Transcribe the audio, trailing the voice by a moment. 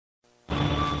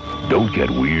Don't get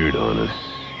weird on us.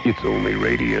 It's only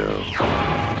radio.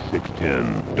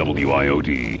 610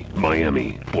 WIOD,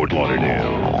 Miami, Fort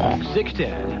Lauderdale.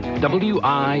 610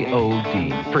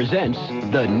 WIOD presents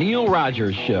The Neil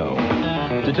Rogers Show.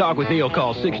 To talk with Neil,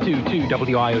 call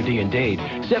 622-WIOD in Dade,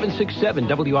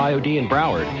 767-WIOD in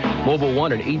Broward. Mobile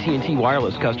One and AT&T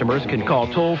Wireless customers can call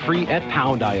toll-free at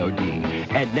pound IOD.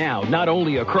 And now, not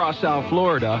only across South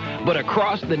Florida, but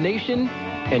across the nation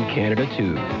and Canada,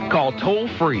 too. Call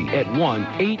toll-free at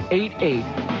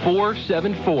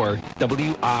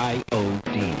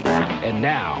 1-888-474-WIOD. And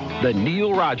now, The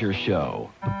Neil Rogers Show.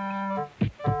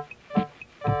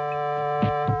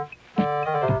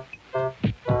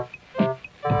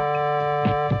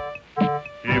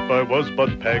 If I was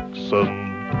but Paxson,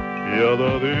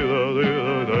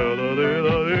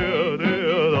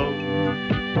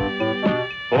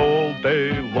 all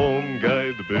day long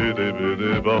I'd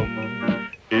biddy-biddy-bum.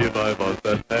 If I was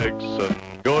that Paxson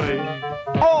guy,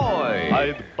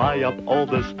 I'd buy up all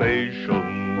the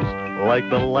stations, like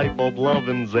the light bulb, love,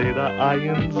 and Zeta,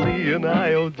 INZ, and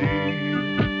IOD.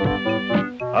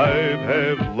 I'd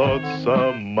have lots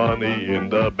of money in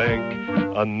the bank,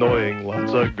 annoying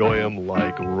lots of goyim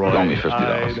like Roy. Only $50.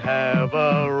 I'd have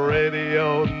a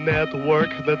radio network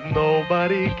that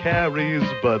nobody carries,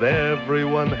 but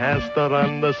everyone has to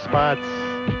run the spots.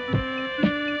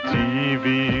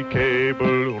 TV,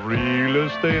 cable, real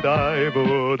estate I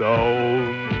would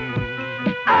own.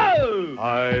 Oh!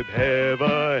 I'd have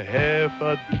a half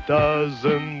a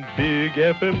dozen big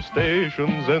FM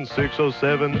stations and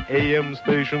 607 AM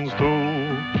stations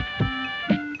too.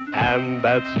 And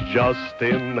that's just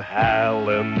in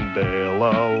Hallandale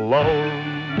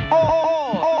alone.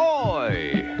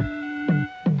 Ahoy!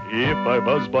 If I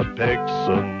was but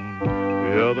Paxson,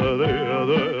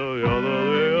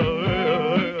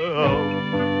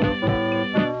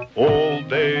 all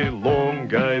day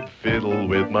long I'd fiddle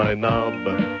with my knob.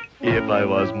 If I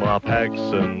was Ma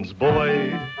Paxson's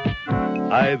boy,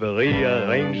 I'd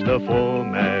rearrange the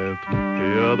format.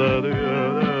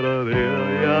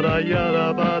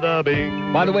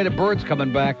 By the way, the Bird's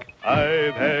coming back.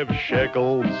 I'd have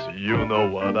shekels, you know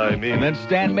what I mean. And then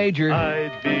Stan Major.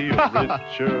 I'd be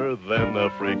richer than the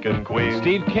freaking Queen.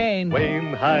 Steve Kane.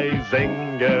 Wayne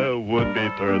Huizenga would be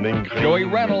turning green. Joey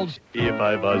Reynolds. If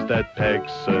I was that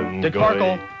Paxson Dick guy.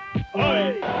 Farkle.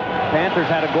 Panthers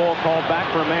had a goal called back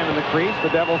for a man in the crease. The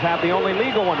Devils have the only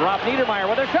legal one. Rob Niedermeyer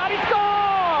with a shot. He scores!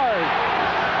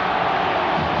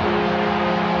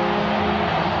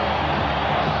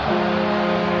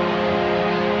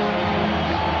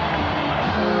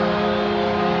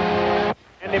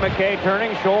 Randy McKay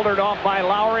turning, shouldered off by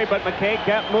Lowry, but McKay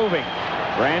kept moving.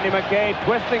 Randy McKay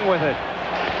twisting with it.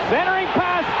 Centering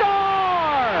pass, score!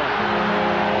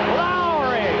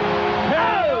 Lowry,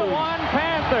 2-1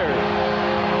 Panthers.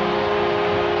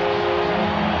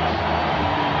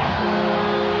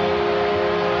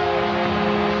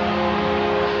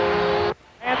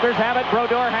 Panthers have it,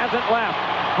 Brodeur hasn't left.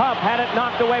 Huff had it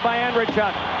knocked away by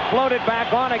Andrechuk. Floated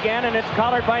back on again, and it's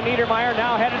collared by Niedermeyer.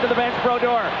 Now headed to the bench,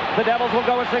 Brodeur. The Devils will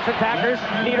go with 6 attackers.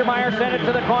 Niedermeyer sent it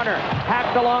to the corner.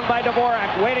 Hacked along by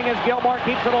Dvorak. Waiting as Gilmore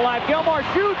keeps it alive. Gilmore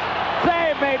shoots.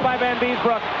 Save made by Van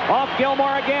Beesbrook. Off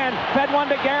Gilmore again. Fed one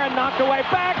to Guerin. Knocked away.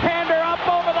 Backhander up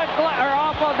over the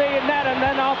off of the net and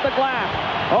then off the glass.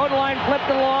 Odeline flipped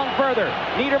it along further.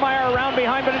 Niedermeyer around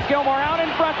behind, but it's Gilmore out in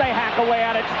front. They hack away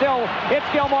at it. Still, it's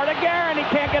Gilmore to Guerin. He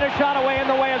can't get a shot away in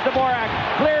the way as Dvorak.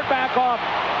 Cleared back off.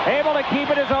 Able to keep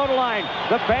it as Odeline.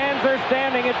 The fans are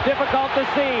standing. It's difficult to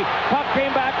see. Puck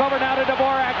came back over now to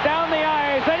Dvorak. Down the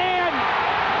ice and in.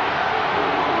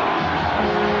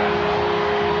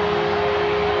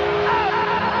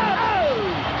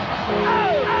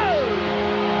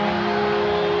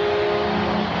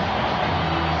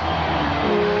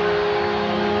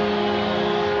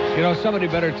 You know, somebody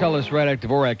better tell this Radek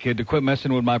Dvorak kid to quit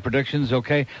messing with my predictions,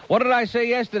 okay? What did I say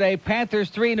yesterday?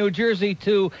 Panthers 3, New Jersey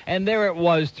 2, and there it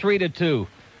was, 3-2.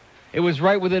 It was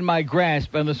right within my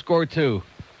grasp, and the score, too.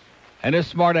 And this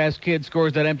smart-ass kid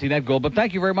scores that empty net goal. But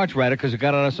thank you very much, Radek, because it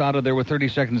got us out of there with 30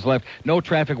 seconds left. No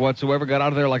traffic whatsoever. Got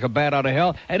out of there like a bat out of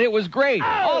hell, and it was great.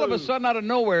 All of a sudden, out of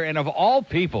nowhere, and of all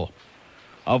people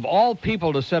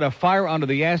to set a fire under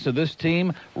the ass of this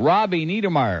team, Robbie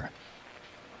Niedermeyer.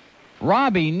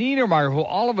 Robbie Niedermeyer, who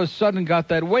all of a sudden got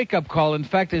that wake-up call. In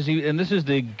fact, and this is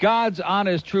the God's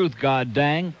honest truth, God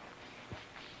dang.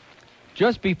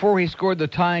 Just before he scored the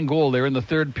tying goal there in the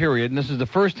third period, and this is the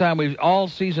first time we've all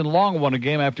season long won a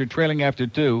game after trailing after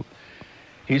 2,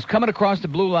 he's coming across the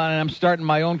blue line, and I'm starting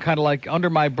my own kind of like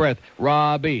under my breath,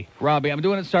 Robbie. I'm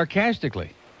doing it sarcastically.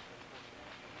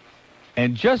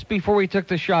 And just before we took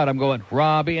the shot, I'm going,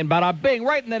 Robbie, and bada bing,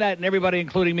 right in the net, and everybody,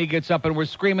 including me, gets up and we're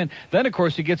screaming. Then, of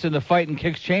course, he gets in the fight and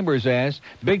kicks Chambers' ass,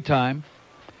 big time.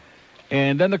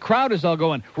 And then the crowd is all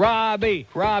going, Robbie,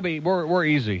 Robbie. We're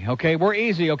easy, okay? We're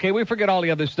easy, okay? We forget all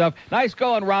the other stuff. Nice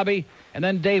going, Robbie. And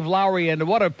then Dave Lowry, and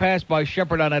what a pass by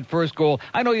Shepard on that first goal.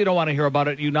 I know you don't want to hear about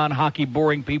it, you non-hockey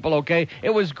boring people, okay?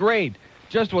 It was great.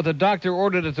 Just what the doctor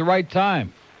ordered at the right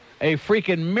time. A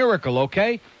freaking miracle,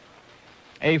 okay?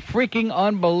 A freaking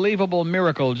unbelievable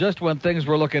miracle. Just when things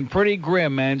were looking pretty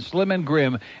grim, man, slim and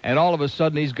grim, and all of a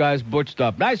sudden these guys butched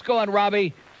up. Nice going,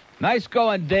 Robbie. Nice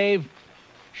going, Dave.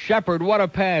 Shepard, what a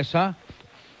pass, huh?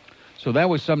 So that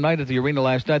was some night at the arena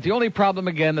last night. The only problem,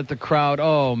 again, that the crowd,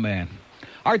 oh, man.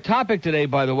 Our topic today,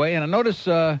 by the way, and I notice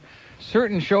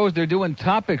certain shows, they're doing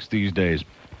topics these days.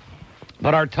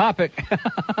 But our topic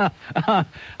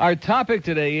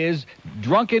today is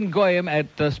drunken goyim at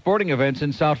sporting events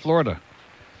in South Florida.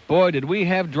 Boy, did we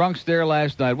have drunks there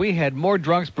last night. We had more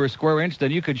drunks per square inch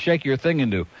than you could shake your thing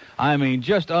into. I mean,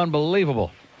 just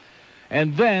unbelievable.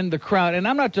 And then the crowd, and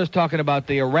I'm not just talking about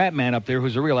the rat man up there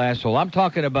who's a real asshole. I'm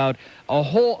talking about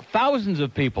thousands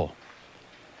of people.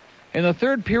 In the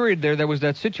third period there was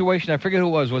that situation, I forget who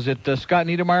it was. Was it Scott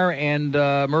Niedermeyer and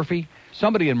Murphy?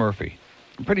 Somebody in Murphy.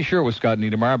 I'm pretty sure it was Scott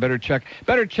Niedermeyer.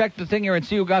 Better check the thing here and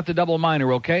see who got the double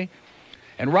minor, okay?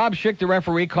 And Rob Schick, the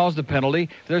referee, calls the penalty.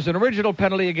 There's an original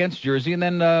penalty against Jersey, and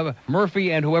then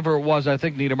Murphy and whoever it was, I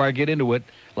think Niedermeyer, get into it.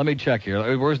 Let me check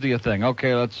here. Where's the thing?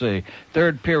 Okay, let's see.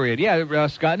 Third period. Yeah,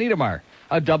 Scott Niedermeyer,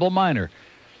 a double minor.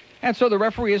 And so the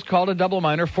referee has called a double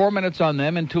minor, 4 minutes on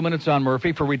them and 2 minutes on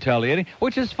Murphy for retaliating,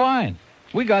 which is fine.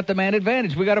 We got the man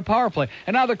advantage. We got a power play.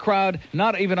 And now the crowd,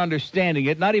 not even understanding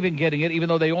it, not even getting it, even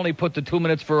though they only put the 2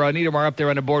 minutes for Niedermeyer up there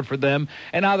on the board for them.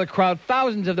 And now the crowd,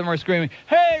 thousands of them are screaming,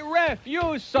 hey, ref,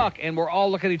 you suck. And we're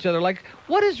all looking at each other like,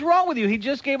 what is wrong with you? He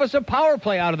just gave us a power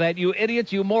play out of that, you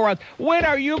idiots, you morons. When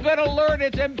are you going to learn?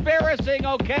 It's embarrassing,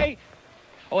 okay?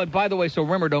 Oh, and by the way, so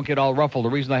Rimmer don't get all ruffled. The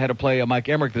reason I had to play Mike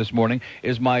Emmerich this morning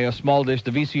is my small dish,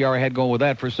 the VCR I had going with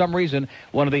that. For some reason,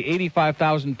 one of the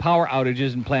 85,000 power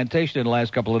outages in Plantation in the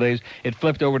last couple of days, it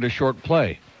flipped over to short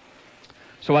play.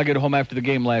 So I get home after the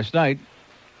game last night,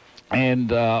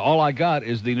 and all I got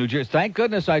is the New Jersey. Thank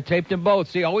goodness I taped them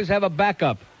both. See, always have a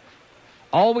backup.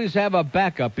 Always have a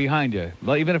backup behind you,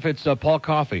 even if it's Paul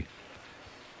Coffey.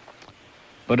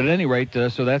 But at any rate,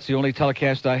 so that's the only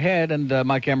telecast I had, and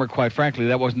Mike Emmerich, quite frankly,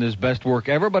 that wasn't his best work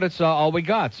ever, but it's all we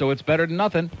got, so it's better than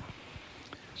nothing.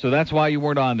 So that's why you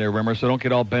weren't on there, Rimmer, so don't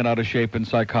get all bent out of shape and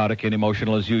psychotic and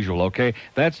emotional as usual, okay?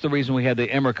 That's the reason we had the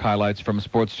Emmerich highlights from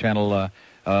Sports Channel,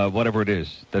 whatever it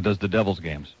is, that does the Devils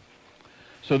games.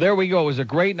 So there we go. It was a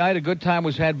great night. A good time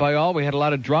was had by all. We had a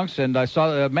lot of drunks, and I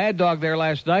saw Mad Dog there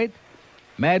last night.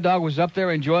 Mad Dog was up there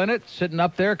enjoying it, sitting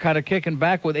up there, kind of kicking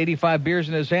back with 85 beers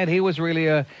in his hand. He was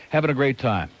really having a great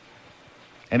time.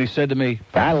 And he said to me,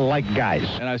 I like guys.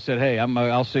 And I said, hey,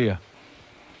 I'll see you.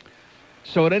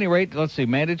 So at any rate, let's see,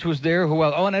 Mandich was there. Who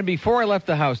else? Oh, and then before I left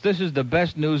the house, this is the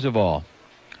best news of all.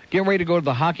 Getting ready to go to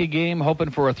the hockey game, hoping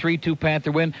for a 3-2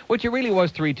 Panther win, which it really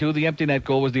was 3-2. The empty net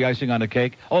goal was the icing on the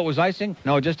cake. Oh, it was icing?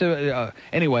 No, just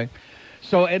anyway.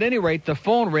 So at any rate, the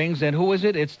phone rings, and who is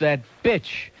it? It's that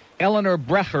bitch, Eleanor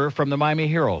Brecher from the Miami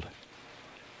Herald.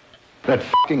 That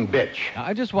fucking bitch. Now,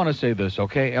 I just want to say this,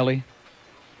 okay, Ellie?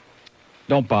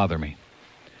 Don't bother me.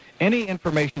 Any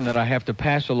information that I have to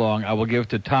pass along, I will give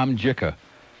to Tom Jicha.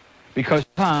 Because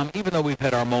Tom, even though we've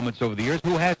had our moments over the years,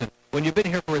 who hasn't? When you've been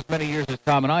here for as many years as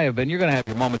Tom and I have been, you're going to have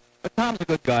your moments. But Tom's a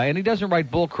good guy, and he doesn't write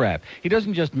bull crap. He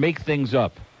doesn't just make things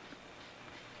up.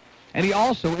 And he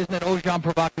also isn't an agent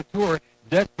provocateur,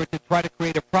 desperate to try to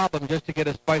create a problem just to get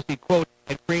a spicy quote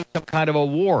and create some kind of a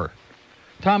war.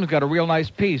 Tom's got a real nice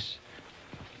piece.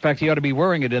 In fact, he ought to be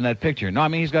wearing it in that picture. No, I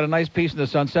mean, he's got a nice piece in the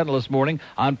Sun Sentinel this morning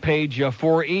on page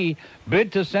 4E.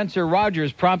 Bid to censor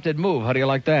Rogers prompted move. How do you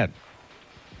like that?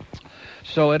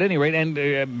 So at any rate,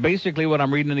 and basically what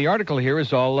I'm reading in the article here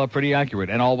is all pretty accurate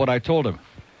and all what I told him.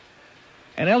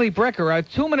 And Ellie Brecher,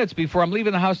 2 minutes before I'm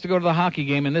leaving the house to go to the hockey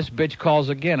game, and this bitch calls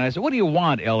again. I said, what do you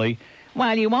want, Ellie?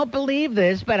 Well, you won't believe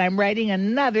this, but I'm writing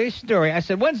another story. I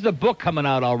said, when's the book coming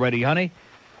out already, honey?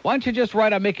 Why don't you just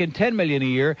write I'm making $10 million a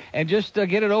year and just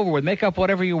get it over with, make up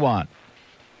whatever you want.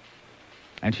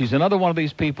 And she's another one of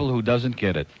these people who doesn't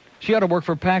get it. She ought to work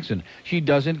for Paxson. She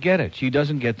doesn't get it. She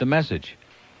doesn't get the message.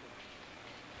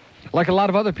 Like a lot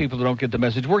of other people who don't get the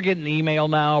message. We're getting email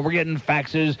now. We're getting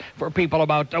faxes for people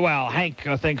about, well, Hank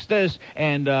thinks this,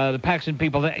 and the Paxson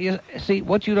people. See,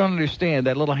 what you don't understand,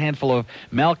 that little handful of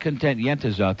malcontent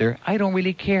yentas out there, I don't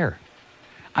really care.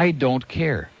 I don't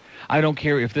care. I don't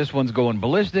care if this one's going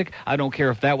ballistic. I don't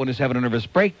care if that one is having a nervous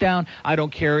breakdown. I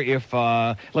don't care if,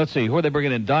 let's see, who are they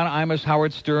bringing in? Don Imus,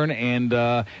 Howard Stern,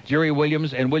 and Jerry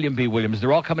Williams, and William B. Williams.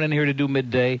 They're all coming in here to do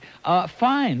midday.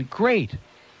 Fine, great.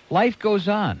 Life goes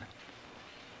on.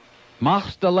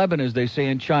 Mach's the Leben, as they say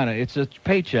in China. It's a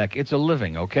paycheck. It's a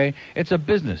living, okay? It's a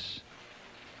business.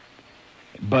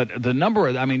 But the number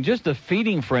of, just the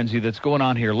feeding frenzy that's going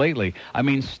on here lately.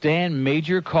 Stan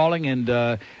Major calling and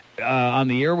on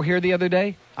the air here the other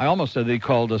day. I almost said they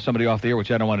called somebody off the air,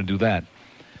 which I don't want to do that.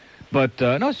 But,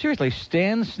 no, seriously,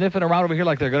 Stan sniffing around over here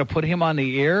like they're going to put him on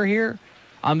the air here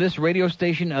on this radio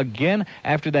station again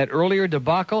after that earlier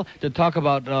debacle to talk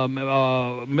about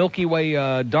Milky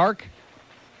Way Dark.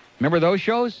 Remember those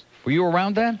shows? Were you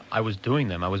around then? I was doing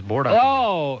them. I was bored of them.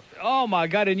 Oh, my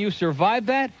God, and you survived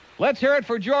that? Let's hear it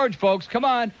for George, folks. Come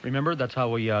on. Remember, that's how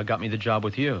we got me the job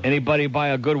with you. Anybody buy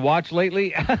a good watch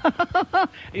lately?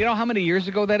 You know how many years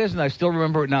ago that is? And I still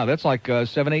remember it now. That's like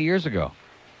 7, 8 years ago.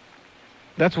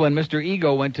 That's when Mr.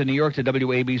 Ego went to New York to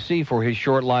WABC for his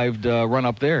short-lived run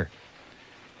up there.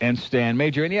 And Stan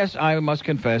Major. And yes, I must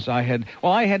confess, I had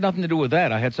nothing to do with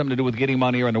that. I had something to do with getting him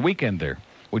on here on the weekend there,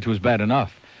 which was bad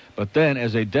enough. But then,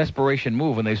 as a desperation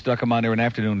move, when they stuck him on there an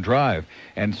afternoon drive,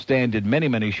 and Stan did many,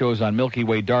 many shows on Milky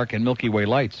Way Dark and Milky Way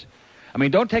Lights.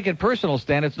 Don't take it personal,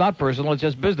 Stan. It's not personal. It's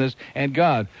just business. And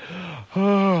God,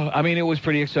 it was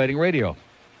pretty exciting radio.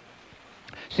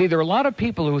 See, there are a lot of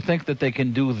people who think that they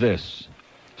can do this.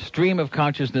 Stream of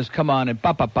consciousness, come on, and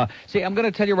pa-pa-pa. See, I'm going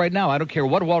to tell you right now, I don't care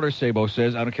what Walter Sabo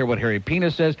says. I don't care what Harry Pina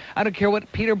says. I don't care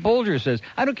what Peter Bolger says.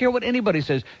 I don't care what anybody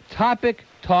says. Topic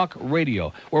Talk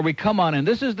Radio, where we come on, and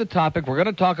this is the topic. We're going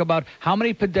to talk about how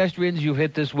many pedestrians you've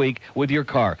hit this week with your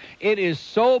car. It is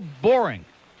so boring.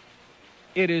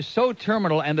 It is so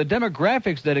terminal, and the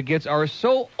demographics that it gets are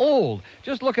so old.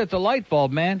 Just look at the light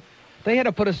bulb, man. They had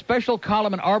to put a special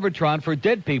column in Arbitron for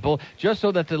dead people just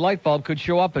so that the light bulb could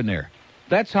show up in there.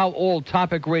 That's how old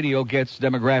Topic Radio gets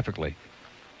demographically.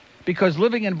 Because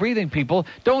living and breathing people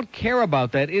don't care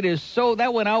about that. It is so...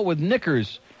 That went out with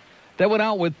knickers. That went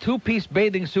out with two-piece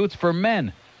bathing suits for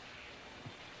men.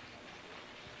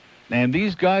 And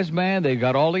these guys, man, they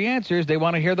got all the answers. They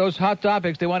want to hear those hot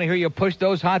topics. They want to hear you push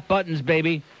those hot buttons,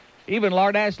 baby. Even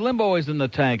lard-ass Limbo is in the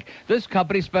tank. This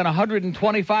company spent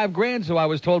 $125,000, so I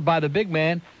was told by the big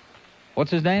man.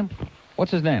 What's his name?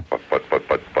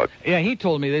 Yeah, he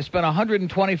told me they spent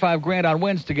 $125,000 on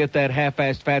wins to get that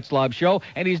half-assed fat slob show,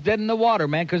 and he's dead in the water,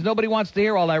 man, because nobody wants to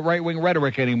hear all that right-wing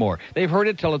rhetoric anymore. They've heard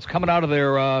it till it's coming out of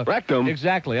their... rectum.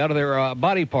 Exactly, out of their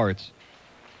body parts.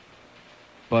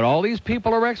 But all these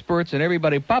people are experts, and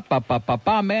everybody, pop,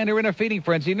 man, they're in a feeding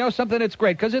frenzy. You know something? It's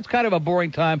great, because it's kind of a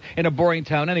boring time in a boring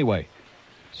town anyway.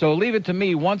 So leave it to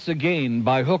me once again,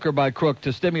 by hook or by crook,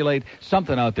 to stimulate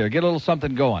something out there. Get a little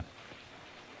something going.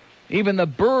 Even the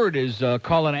Bird is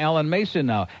calling Alan Mason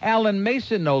now. Alan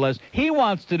Mason, no less. He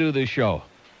wants to do this show.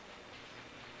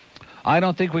 I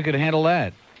don't think we could handle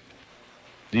that.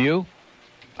 Do you?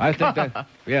 I think that...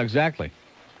 Yeah, exactly.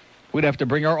 We'd have to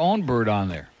bring our own Bird on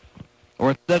there.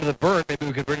 Or instead of the Bird, maybe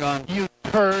we could bring on... You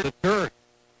turd. The turd.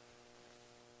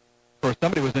 Of course,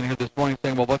 somebody was in here this morning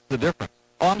saying, well, what's the difference?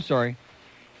 Oh, I'm sorry.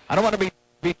 I don't want to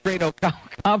betray no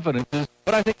confidences,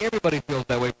 but I think everybody feels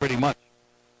that way pretty much.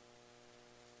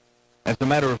 As a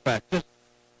matter of fact, just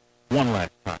one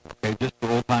last time, okay, just for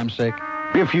old time's sake.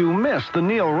 If you missed the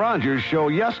Neil Rogers show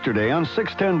yesterday on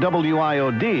 610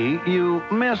 WIOD, you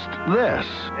missed this.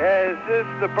 Is this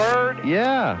the Bird?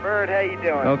 Yeah. Bird, how you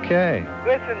doing? Okay.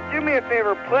 Listen, do me a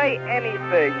favor, play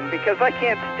anything, because I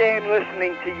can't stand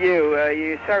listening to you.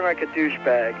 You sound like a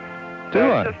douchebag.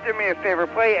 Just do me a favor,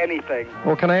 play anything.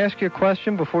 Well, can I ask you a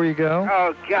question before you go?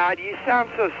 Oh, God, you sound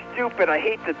so stupid. I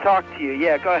hate to talk to you.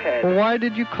 Yeah, go ahead. Well, why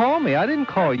did you call me? I didn't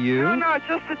call you. No,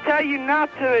 just to tell you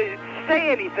not to say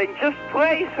anything. Just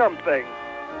play something.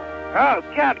 Oh,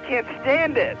 God, can't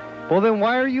stand it. Well, then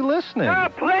why are you listening? Oh,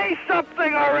 play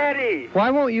something already. Why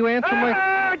won't you answer my...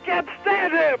 I can't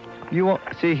stand him. You won't...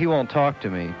 See, he won't talk to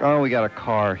me. Oh, we got a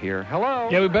car here. Hello?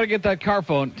 Yeah, we better get that car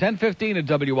phone. 10:15 at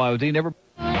WIOD. Never...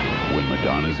 When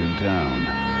Madonna's in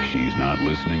town, she's not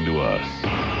listening to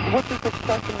us. What's this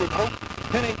expression with hope?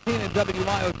 10:18 at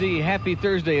WIOD. Happy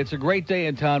Thursday. It's a great day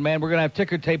in town, man. We're going to have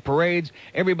ticker tape parades.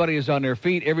 Everybody is on their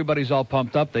feet. Everybody's all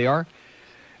pumped up. They are.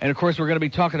 And, of course, we're going to be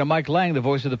talking to Mike Lang, the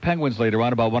voice of the Penguins, later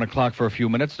on, about 1 o'clock for a few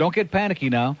minutes. Don't get panicky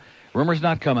now. Rumor's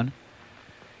not coming.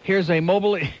 Here's a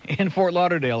mobile in Fort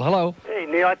Lauderdale. Hello. Hey,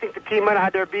 Neil. I think the team might have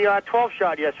had their B12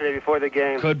 shot yesterday before the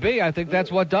game. Could be. I think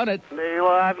that's what done it.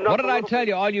 What did I tell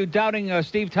you? All you doubting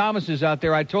Steve Thomases out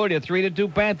there, I told you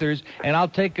 3-2 Panthers, and I'll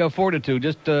take 4-2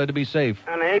 just to be safe.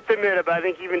 And I hate to admit it, but I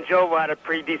think even Joe had a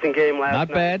pretty decent game last night.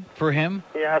 Not bad for him.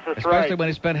 Yes, that's Especially right. when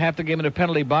he spent half the game in a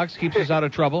penalty box. Keeps us out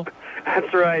of trouble.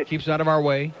 That's right. Keeps us out of our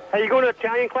way. Hey, you going to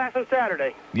Italian class on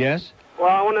Saturday? Yes. Well,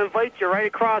 I want to invite you right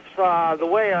across the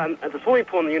way at the swimming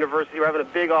pool in the university. We're having a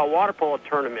big water polo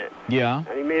tournament. Yeah.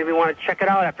 And you maybe want to check it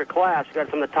out after class. You got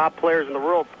some of the top players in the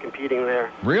world competing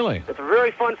there. Really? It's a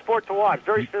very fun sport to watch.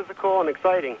 Very physical and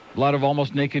exciting. A lot of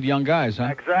almost naked young guys, huh?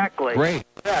 Exactly. Great.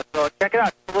 Yeah, so check it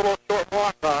out. It's a little short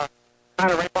walk,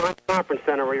 kind of right behind the conference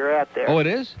center where you're at there. Oh, it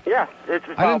is? Yeah.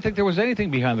 I didn't think there was anything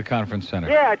behind the conference center.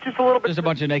 Yeah, it's just a little bit. Just a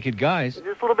bunch of naked guys. Just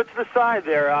a little bit to the side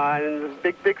there in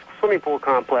the big swimming pool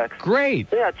complex. Great.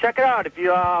 Yeah, check it out. If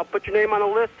you put your name on the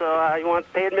list, you want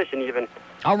to pay admission even.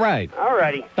 All right. All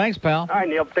righty. Thanks, pal. All right,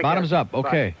 Neil. Take Bottoms care. up.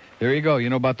 Okay. Bye. There you go.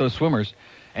 You know about those swimmers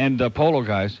and polo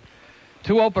guys.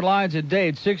 2 open lines at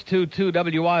Dade, 622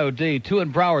 WIOD, 2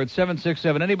 in Broward,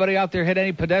 767. Anybody out there hit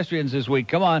any pedestrians this week?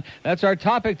 Come on. That's our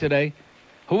topic today.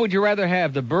 Who would you rather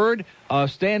have, the Bird,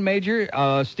 Stan Major,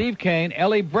 Steve Kane,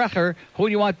 Ellie Brecher? Who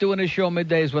do you want doing this show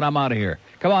middays when I'm out of here?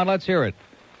 Come on, let's hear it.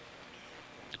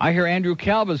 I hear Andrew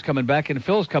Calva's coming back and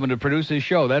Phil's coming to produce his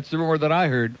show. That's the rumor that I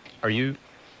heard. Are you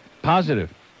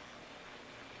positive?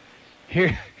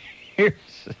 Here's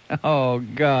oh,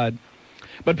 God.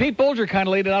 But Pete Bolger kind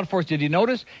of laid it out for us. Did you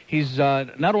notice? He's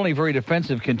not only very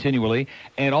defensive continually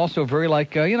and also very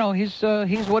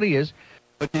he's what he is.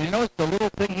 But did you notice the little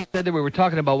thing he said that we were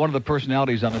talking about one of the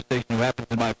personalities on the station who happens,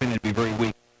 in my opinion, to be very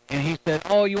weak? And he said,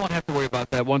 oh, you won't have to worry about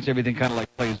that once everything kind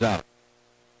of plays out.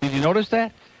 Did you notice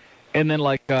that? And then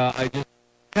I just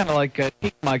kind of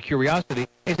piqued my curiosity.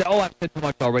 He said, oh, I've said too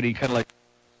much already. Kind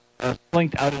of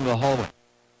slinked out into the hallway.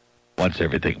 Once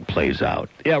everything plays out.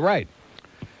 Yeah, right.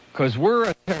 Because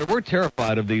we're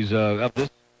terrified of these of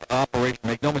this operation.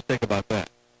 Make no mistake about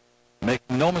that. Make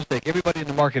no mistake. Everybody in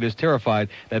the market is terrified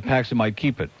that Paxson might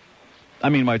keep it. I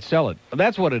mean, might sell it.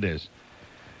 That's what it is.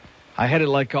 I had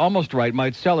it almost right.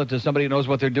 Might sell it to somebody who knows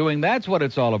what they're doing. That's what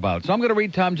it's all about. So I'm going to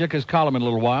read Tom Jicha's column in a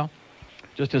little while,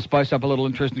 just to spice up a little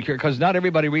interest in because not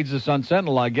everybody reads the Sun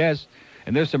Sentinel, I guess.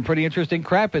 And there's some pretty interesting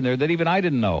crap in there that even I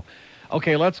didn't know.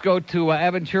 Okay, let's go to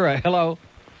Aventura. Hello.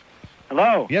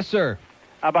 Hello. Yes, sir.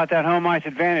 How about that home ice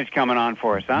advantage coming on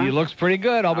for us, huh? He looks pretty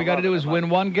good. All we got to do is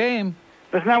win one game.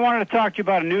 Listen, I wanted to talk to you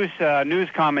about a news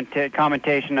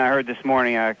commentation I heard this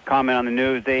morning. A comment on the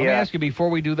news. Let me ask you before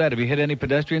we do that: have you hit any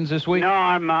pedestrians this week? No,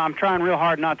 I'm trying real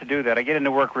hard not to do that. I get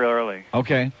into work real early.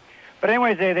 Okay. But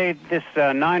anyways, this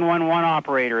 911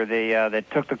 operator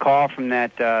that took the call from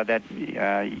that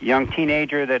young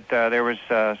teenager that there was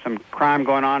some crime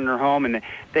going on in her home, and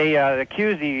they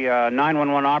accused the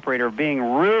 911 operator of being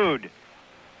rude.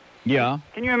 Yeah.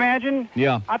 Can you imagine?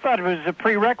 Yeah. I thought it was a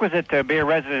prerequisite to be a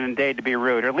resident in Dade to be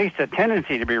rude, or at least a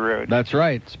tendency to be rude. That's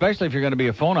right, especially if you're going to be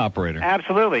a phone operator.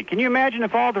 Absolutely. Can you imagine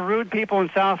if all the rude people in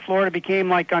South Florida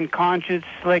became unconscious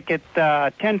at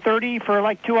 10:30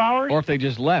 for 2 hours? Or if they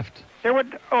just left. Or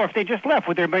if they just left,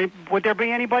 would there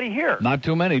be anybody here? Not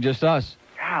too many, just us.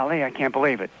 Golly, I can't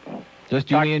believe it. Just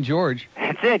you, me, and George.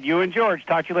 That's it, you and George.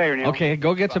 Talk to you later, Neil. Okay,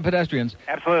 go get some pedestrians.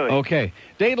 Absolutely. Okay.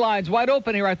 Dade line's wide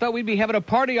open here. I thought we'd be having a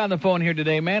party on the phone here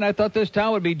today, man. I thought this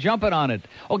town would be jumping on it.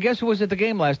 Oh, guess who was at the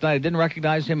game last night? I didn't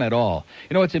recognize him at all.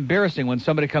 You know, it's embarrassing when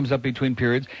somebody comes up between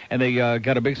periods and they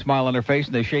got a big smile on their face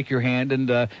and they shake your hand and,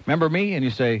 remember me? And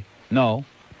you say, no.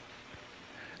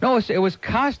 No, it was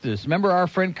Costas. Remember our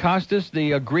friend Costas,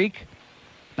 the Greek?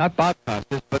 Not Bob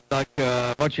Costas, but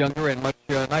much younger and much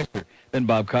nicer than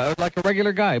Bob Costas. Like a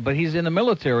regular guy, but he's in the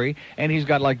military, and he's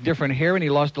got different hair, and he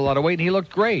lost a lot of weight, and he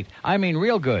looked great. I mean,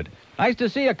 real good. Nice to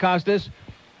see you, Costas.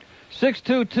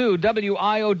 622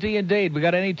 WIOD in Dade. We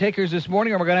got any takers this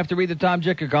morning, or we're going to have to read the Tom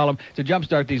Jicha column to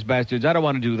jumpstart these bastards? I don't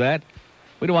want to do that.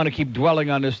 We don't want to keep dwelling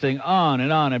on this thing on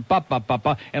and pop, pop, pop,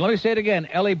 pop. And let me say it again,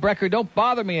 Ellie Brecher, don't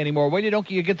bother me anymore. When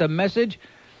you get the message?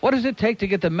 What does it take to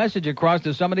get the message across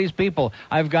to some of these people?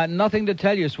 I've got nothing to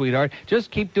tell you, sweetheart.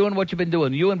 Just keep doing what you've been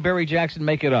doing. You and Barry Jackson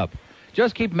make it up.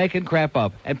 Just keep making crap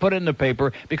up and put it in the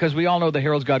paper because we all know the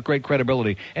Herald's got great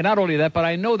credibility. And not only that, but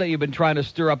I know that you've been trying to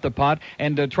stir up the pot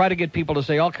and try to get people to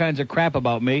say all kinds of crap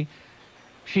about me.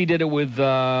 She did it with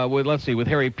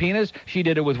Harry Penis. She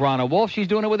did it with Ronna Wolf. She's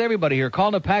doing it with everybody here.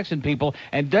 Calling the Paxson people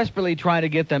and desperately trying to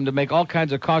get them to make all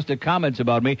kinds of caustic comments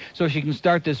about me so she can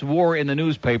start this war in the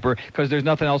newspaper because there's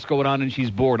nothing else going on and she's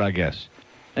bored, I guess.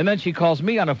 And then she calls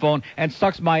me on the phone and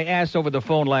sucks my ass over the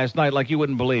phone last night like you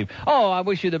wouldn't believe. Oh, I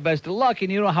wish you the best of luck,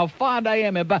 and you know how fond I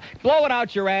am. Blow it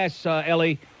out your ass,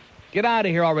 Ellie. Get out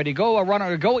of here already. Go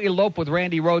elope with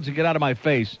Randy Rhoads and get out of my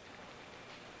face.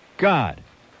 God,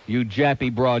 you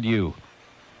jappy broad, you.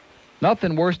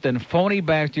 Nothing worse than phony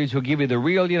bastards who give you the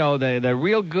real, the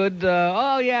real good,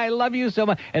 oh, yeah, I love you so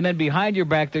much. And then behind your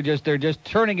back, they're just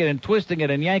turning it and twisting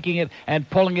it and yanking it and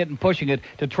pulling it and pushing it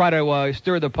to try to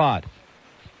stir the pot.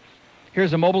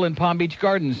 Here's a mobile in Palm Beach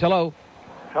Gardens. Hello.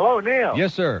 Hello, Neil.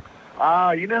 Yes, sir.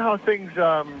 You know how things,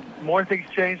 more things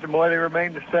change, the more they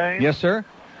remain the same? Yes, sir.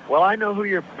 Well, I know who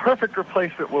your perfect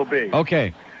replacement will be.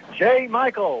 Okay. Jay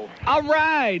Michaels. All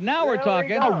right. Now we're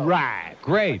talking. All right.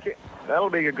 Great. Okay. That'll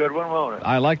be a good one, won't it?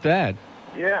 I like that.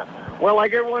 Yeah. Well,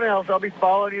 like everyone else, I'll be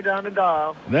following you down the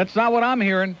dial. That's not what I'm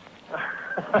hearing.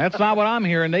 That's not what I'm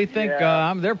hearing. They think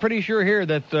they're pretty sure here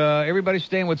that everybody's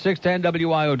staying with 610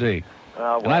 WIOD.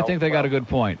 And I think they got a good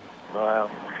point. Well,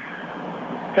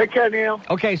 take care, Neil.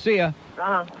 Okay, see ya.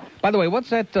 Uh-huh. By the way, what's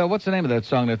the name of that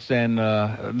song that's in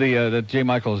that Jay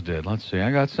Michaels did? Let's see.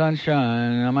 I got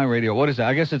sunshine on my radio. What is that?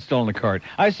 I guess it's still in the cart.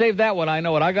 I saved that one. I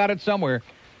know it. I got it somewhere.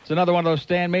 It's another one of those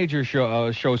Stan Major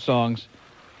show songs.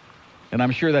 And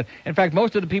I'm sure that, in fact,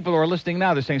 most of the people who are listening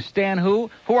now, they're saying, Stan who?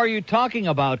 Who are you talking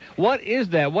about? What is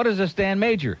that? What is a Stan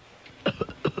Major?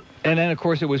 And then, of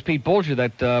course, it was Pete Bolger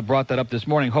that brought that up this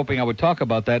morning, hoping I would talk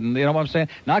about that. And you know what I'm saying?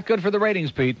 Not good for the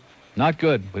ratings, Pete. Not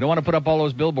good. We don't want to put up all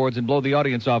those billboards and blow the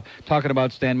audience off talking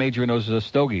about Stan Major and those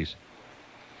stogies.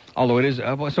 Although it is,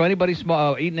 so anybody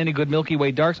eating any good Milky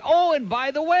Way darks? Oh, and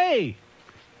by the way,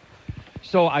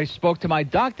 so I spoke to my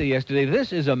doctor yesterday.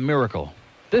 This is a miracle.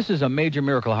 This is a major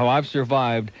miracle how I've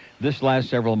survived this last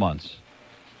several months.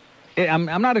 I'm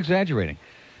not exaggerating.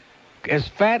 As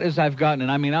fat as I've gotten,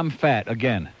 and I mean I'm fat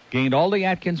again. Gained all the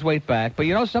Atkins weight back, but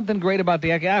you know something great about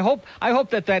the Atkins? I hope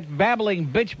that babbling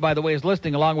bitch, by the way, is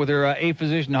listening along with her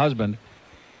a-physician husband.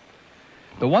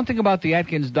 The one thing about the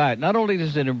Atkins diet, not only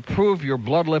does it improve your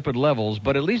blood lipid levels,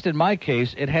 but at least in my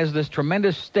case, it has this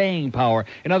tremendous staying power.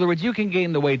 In other words, you can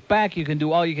gain the weight back, you can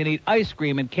do all you can eat ice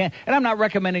cream, and I'm not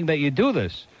recommending that you do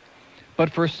this.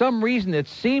 But for some reason, it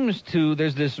seems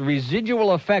there's this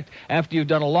residual effect after you've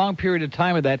done a long period of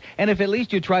time of that. And if at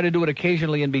least you try to do it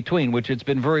occasionally in between, which it's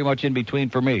been very much in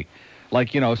between for me. Like,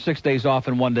 6 days off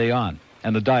and 1 day on.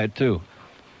 And the diet, too.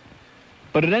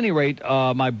 But at any rate,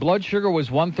 my blood sugar was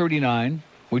 139,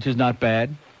 which is not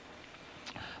bad.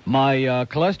 My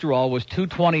cholesterol was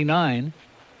 229,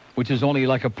 which is only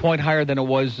like a point higher than it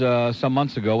was some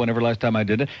months ago, whenever last time I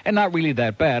did it, and not really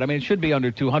that bad. I mean, it should be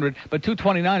under 200, but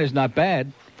 229 is not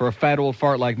bad for a fat old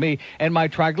fart like me. And my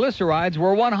triglycerides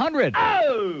were 100,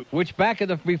 which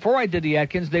before I did the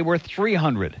Atkins, they were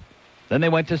 300. Then they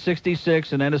went to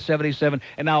 66, and then to 77,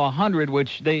 and now 100,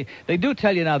 which they do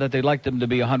tell you now that they'd like them to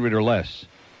be 100 or less.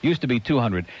 Used to be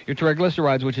 200. Your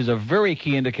triglycerides, which is a very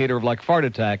key indicator of like fart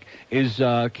attack, is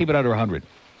keep it under 100.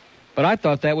 But I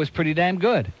thought that was pretty damn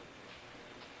good.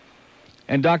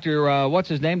 And Dr. What's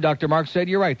his name? Dr. Mark said,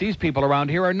 you're right. These people around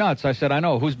here are nuts. I said, I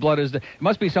know. Whose blood is it?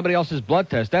 Must be somebody else's blood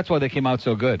test. That's why they came out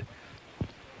so good.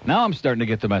 Now I'm starting to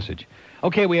get the message.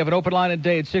 Okay, we have an open line in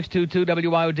Dade,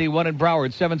 622-WIOD, 1 in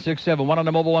Broward, 767, 1 on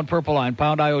the mobile, 1 purple line,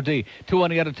 pound IOD, 2 on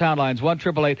the other town lines,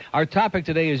 1-888. Our topic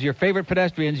today is your favorite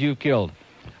pedestrians you've killed.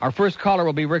 Our first caller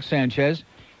will be Rick Sanchez.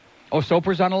 Oh,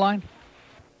 Soper's on the line?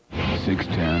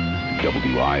 610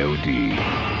 WIOD.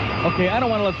 Okay, I don't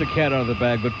want to let the cat out of the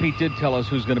bag, but Pete did tell us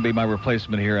who's going to be my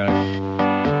replacement here. All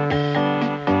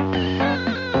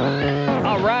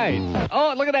right.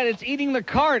 Oh, look at that. It's eating the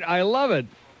cart. I love it.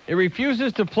 It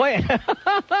refuses to play. Look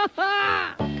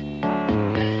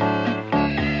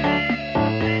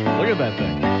at that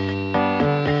thing.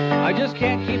 I just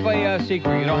can't keep a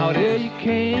secret. You know how it is? You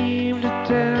came to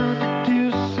town to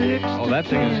do 6. Oh, that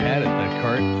thing has had it, that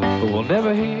cart. But we'll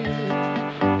never hear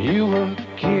you were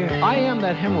here. I am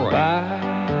that hemorrhoid.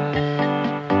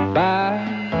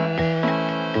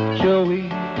 Bye, Joey.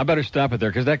 I better stop it there,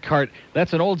 because that cart,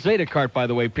 that's an old Zeta cart, by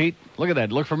the way, Pete. Look at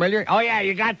that. Look familiar? Oh, yeah,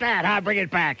 you got that, huh? Bring it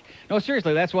back. No,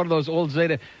 seriously, that's one of those old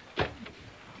Zeta.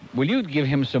 Will you give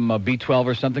him some B12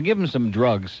 or something? Give him some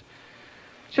drugs.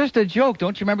 Just a joke.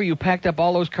 Don't you remember you packed up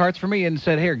all those carts for me and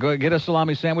said, here, go get a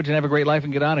salami sandwich and have a great life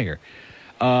and get out of here?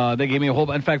 They gave me a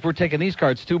whole... In fact, we're taking these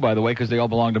carts, too, by the way, because they all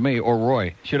belong to me, or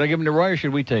Roy. Should I give them to Roy, or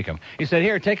should we take them? He said,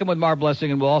 here, take them with Mar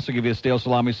Blessing, and we'll also give you a stale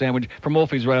salami sandwich from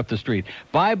Wolfie's right up the street.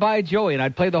 Bye-bye, Joey. And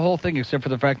I'd play the whole thing, except for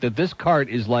the fact that this cart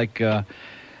is like... and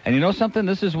you know something?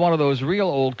 This is one of those real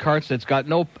old carts that's got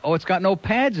no... Oh, it's got no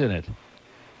pads in it.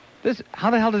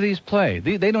 How the hell do these play?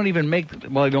 They don't even make...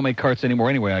 Well, they don't make carts anymore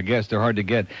anyway, I guess. They're hard to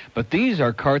get. But these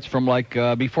are carts from, like,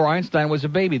 before Einstein was a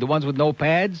baby. The ones with no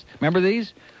pads. Remember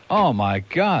these? Oh, my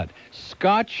God.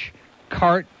 Scotch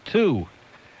Cart 2.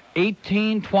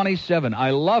 1827. I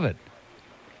love it.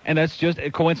 And that's just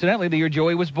coincidentally the year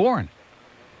Joey was born.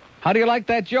 How do you like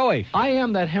that, Joey? I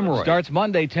am that hemorrhoid. Starts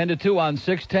Monday, 10 to 2 on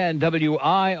 610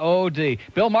 WIOD.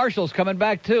 Bill Marshall's coming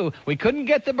back, too. We couldn't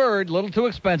get the bird, a little too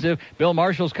expensive. Bill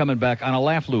Marshall's coming back on a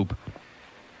laugh loop.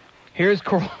 Here's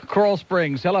Coral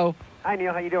Springs. Hello. Hi,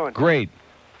 Neil. How you doing? Great.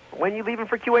 When you leaving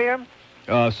for QAM?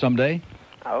 Someday.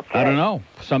 Okay. I don't know.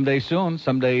 Someday soon.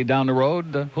 Someday down the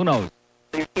road. Who knows?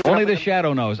 Only the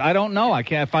shadow knows. I don't know. I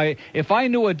can't. If I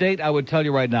knew a date, I would tell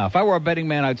you right now. If I were a betting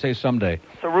man, I'd say someday.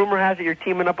 So rumor has it you're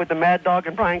teaming up with the Mad Dog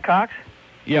and Brian Cox?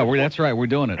 Yeah, that's right. We're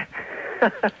doing it.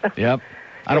 Yep.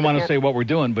 I don't want to say what we're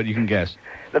doing, but you can guess.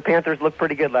 The Panthers looked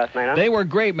pretty good last night, huh? They were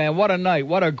great, man. What a night.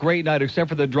 What a great night, except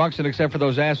for the drunks and except for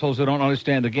those assholes who don't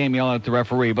understand the game yelling at the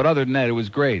referee. But other than that, it was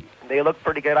great. They looked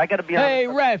pretty good. I got to be honest. Hey,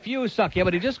 ref, you suck. Yeah,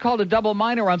 but he just called a double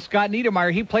minor on Scott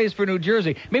Niedermeyer. He plays for New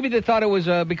Jersey. Maybe they thought it was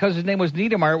because his name was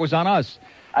Niedermeyer, it was on us.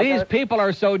 These people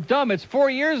are so dumb. It's 4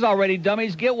 years already,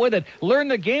 dummies. Get with it. Learn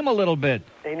the game a little bit.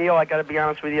 Hey, Neil, I got to be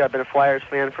honest with you. I've been a Flyers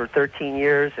fan for 13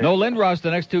 years. No Lindros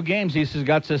the next 2 games. He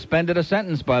got suspended a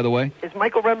sentence, by the way. Is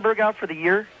Michael Renberg out for the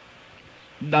year?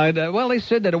 Well, they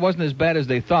said that it wasn't as bad as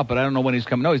they thought, but I don't know when he's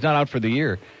coming. No, he's not out for the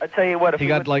year. I tell you what, if he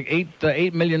got like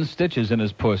 8 million stitches in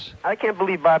his puss. I can't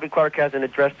believe Bobby Clark hasn't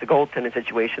addressed the goaltending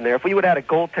situation there. If we would have had a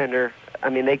goaltender, I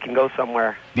mean, they can go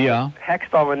somewhere. Yeah.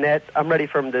 Hextall and net, I'm ready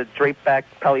for him to drape back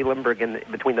Pelly Lindbergh in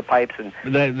between the pipes. And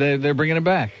they're bringing him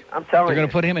back. I'm telling you. They're going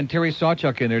to put him and Terry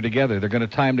Sawchuk in there together. They're going to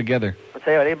tie them together. I'll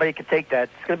tell you what, anybody can take that.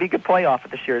 It's going to be a good playoff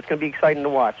this year. It's going to be exciting to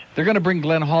watch. They're going to bring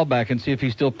Glenn Hall back and see if he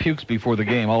still pukes before the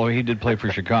game, although he did play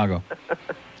for Chicago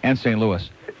and St. Louis.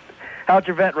 How's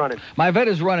your vet running? My vet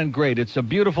is running great. It's a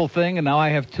beautiful thing, and now I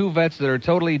have 2 vets that are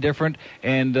totally different,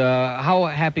 and how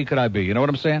happy could I be? You know what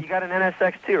I'm saying? You got an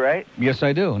NSX too, right? Yes,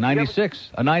 I do.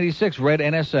 96. A 96 red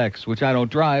NSX, which I don't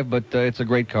drive, but it's a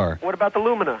great car. What about the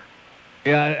Lumina?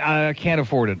 Yeah, I can't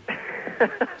afford it.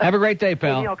 Have a great day,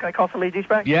 pal. Hey, Neil, can I call somebody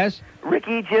douchebag? Yes?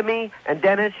 Ricky, Jimmy, and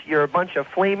Dennis, you're a bunch of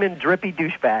flaming, drippy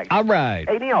douchebags. All right.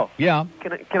 Hey, Neil. Yeah?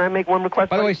 Can I make one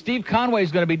request? By the way, Steve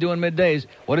Conway's going to be doing middays.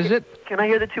 What is it? Can I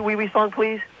hear the 2 Wee Wee song,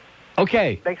 please?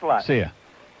 Okay. Thanks a lot. See ya.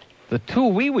 The 2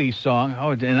 Wee Wee song.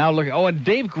 Oh, and now look. Oh, and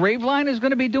Dave Graveline is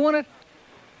going to be doing it?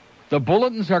 The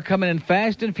bulletins are coming in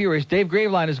fast and furious. Dave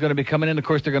Graveline is going to be coming in. Of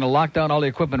course, they're going to lock down all the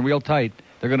equipment real tight.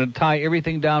 They're going to tie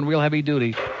everything down real heavy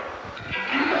duty.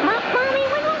 Mommy,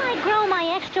 when will I grow my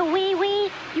extra wee-wee?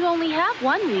 You only have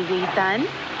 1 wee-wee, son.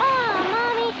 Oh,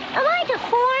 Mommy, am I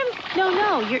deformed?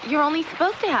 No, you're only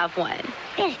supposed to have 1.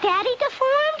 Is Daddy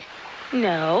deformed?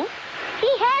 No. He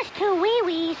has 2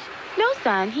 wee-wees. No,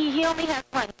 son, he only has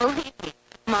 1. Believe me.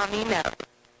 Mommy, no.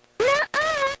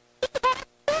 Nuh-uh. He has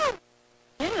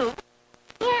 2. 2?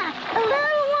 Yeah, a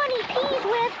little one he pees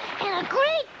with, and a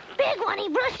great big one he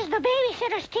brushes the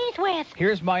babysitter's teeth with.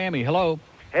 Here's Miami. Hello.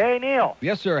 Hey, Neil.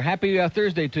 Yes, sir. Happy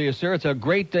Thursday to you, sir. It's a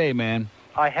great day, man.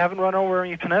 I haven't run over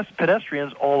any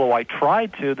pedestrians, although I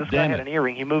tried to. This guy had an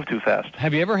earring. He moved too fast.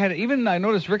 Have you ever had... Even I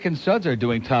noticed Rick and Suds are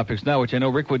doing topics now, which I know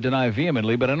Rick would deny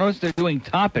vehemently, but I noticed they're doing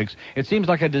topics. It seems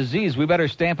like a disease. We better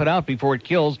stamp it out before it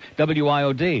kills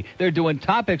WIOD. They're doing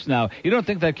topics now. You don't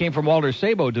think that came from Walter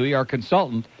Sabo, do you, our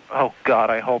consultant? Oh, God,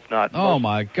 I hope not. Oh,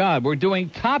 my God. We're doing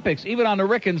topics, even on the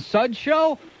Rick and Suds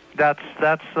show? That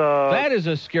is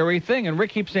a scary thing, and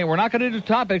Rick keeps saying we're not going to do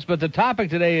topics, but the topic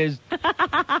today is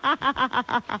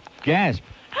gasp.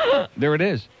 There it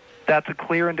is. That's a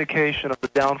clear indication of the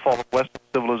downfall of Western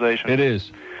civilization. It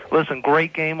is. Listen,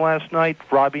 great game last night.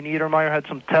 Robbie Niedermeyer had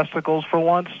some testicles for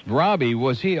once. Robbie,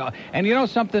 was he? And you know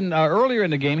something? Earlier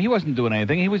in the game, he wasn't doing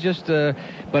anything. He was just...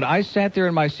 but I sat there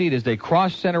in my seat as they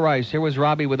crossed center ice. Here was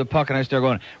Robbie with the puck, and I started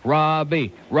going,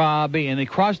 Robbie, Robbie. And they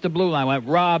crossed the blue line, went,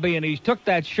 Robbie, and he took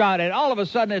that shot, and all of a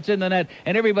sudden it's in the net,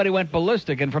 and everybody went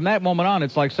ballistic. And from that moment on,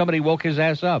 it's like somebody woke his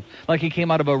ass up, like he came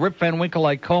out of a Rip Van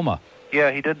Winkle-like coma. Yeah,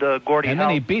 he did the Gordie Howe. And then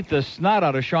he beat the snot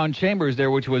out of Sean Chambers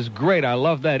there, which was great. I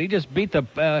love that. He just beat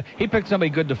the... he picked somebody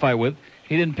good to fight with.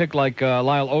 He didn't pick like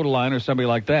Lyle Odeline or somebody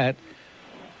like that.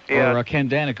 Yeah. Or Ken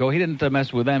Danico. He didn't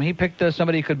mess with them. He picked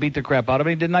somebody who could beat the crap out of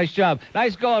him. He did a nice job.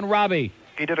 Nice going, Robbie.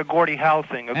 He did a Gordie Howe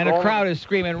thing. The crowd is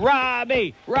screaming,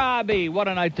 Robbie, Robbie. What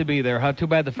a night to be there. Huh? Too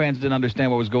bad the fans didn't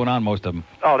understand what was going on, most of them.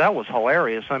 Oh, that was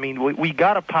hilarious. I mean, we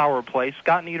got a power play.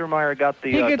 Scott Niedermeyer got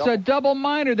the... He gets a double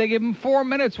minor. They give him 4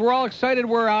 minutes. We're all excited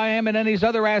where I am, and then these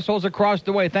other assholes across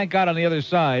the way. Thank God on the other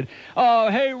side.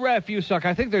 Oh, hey, ref, you suck.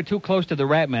 I think they're too close to the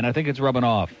rat man. I think it's rubbing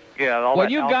off. Yeah.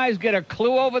 Well, you guys get a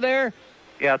clue over there?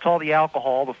 Yeah, it's all the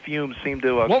alcohol. The fumes seem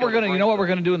to. What we're going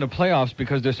to do in the playoffs,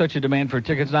 because there's such a demand for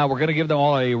tickets now, we're going to give them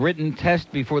all a written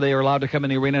test before they are allowed to come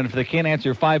in the arena. And if they can't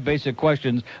answer 5 basic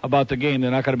questions about the game, they're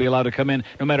not going to be allowed to come in,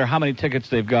 no matter how many tickets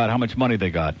they've got, how much money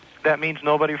they got. That means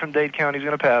nobody from Dade County is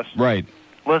going to pass. Right.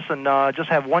 Listen, just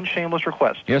have one shameless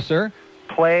request. Yes, sir.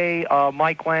 Play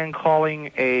Mike Lang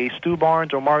calling a Stu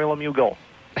Barnes or Mario Lemieux goal.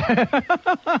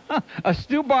 A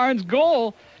Stu Barnes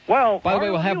goal. Well, by the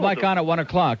way, we'll have Mike on at 1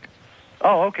 o'clock.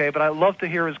 Oh, okay, but I'd love to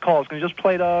hear his calls. Can you just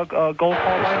play the goal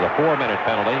call? This is a 4-minute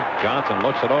penalty. Johnson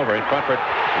looks it over in front for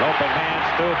Loping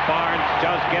man. Stu Barnes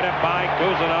does get it by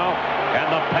Cousineau, and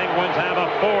the Penguins have a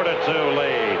 4-2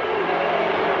 lead.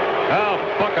 Oh,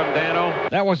 fuck him, Dano.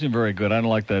 That wasn't very good. I don't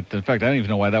like that. In fact, I don't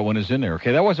even know why that one is in there.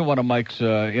 Okay, that wasn't one of Mike's,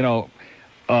 Hall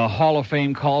of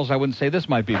Fame calls. I wouldn't say this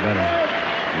might be better.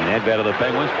 Nedved of the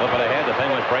Penguins, flip it ahead. The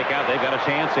Penguins break out. They've got a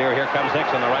chance here. Here comes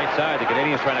Hicks on the right side. The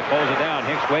Canadians trying to close it down.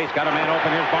 Hicks waits, got a man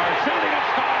open. Here's Barnes shooting and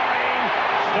scoring.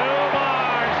 Stu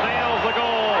Barnes nails the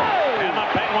goal. And the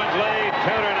Penguins lead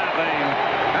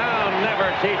 2-0. I'll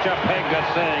never teach a pig to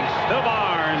sing. Stu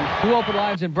Barnes. 2 open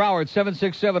lines in Broward,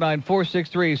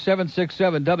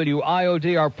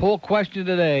 767-9463-767-WIOD. Our poll question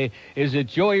today, is it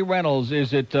Joey Reynolds?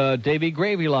 Is it Davey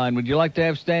Gravyline? Would you like to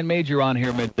have Stan Major on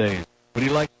here midday? Would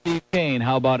you like Steve Kane?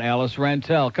 How about Alice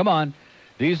Rantel? Come on.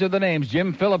 These are the names.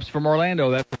 Jim Phillips from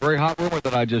Orlando. That's a very hot rumor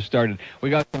that I just started. We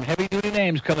got some heavy-duty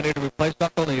names coming here to replace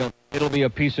Uncle Neil. It'll be a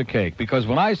piece of cake. Because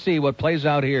when I see what plays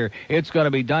out here, it's going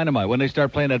to be dynamite. When they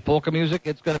start playing that polka music,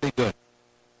 it's going to be good.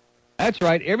 That's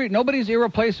right. Nobody's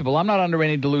irreplaceable. I'm not under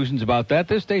any delusions about that.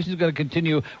 This station's going to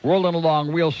continue rolling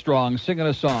along real strong, singing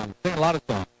a song, singing a lot of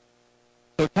songs.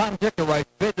 So Tom Jicha writes,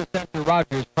 bid to Senator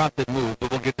Rogers' prompted move, but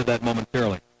we'll get to that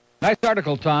momentarily. Nice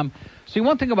article, Tom. See,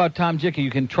 one thing about Tom Jicha, you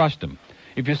can trust him.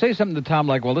 If you say something to Tom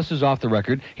like, well, this is off the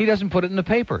record, he doesn't put it in the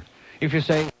paper. If you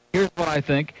say, here's what I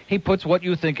think, he puts what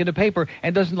you think in the paper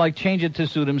and doesn't, change it to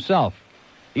suit himself,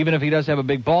 even if he does have a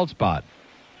big bald spot.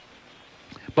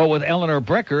 But with Eleanor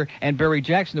Brecker and Barry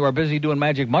Jackson, who are busy doing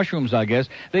magic mushrooms, I guess,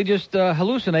 they just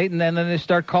hallucinate, and then they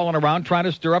start calling around trying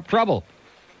to stir up trouble.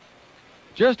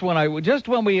 Just when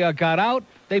we got out,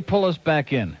 they pull us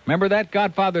back in. Remember that?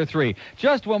 Godfather 3.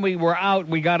 Just when we were out,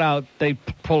 we got out, they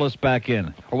pull us back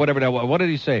in. Or whatever that was. What did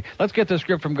he say? Let's get the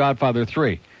script from Godfather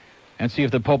 3 and see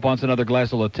if the Pope wants another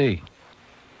glass of latte.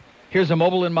 Here's a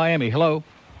mobile in Miami. Hello?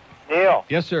 Neil.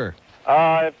 Yes, sir.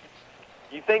 If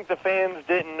you think the fans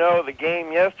didn't know the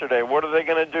game yesterday, what are they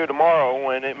going to do tomorrow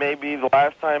when it may be the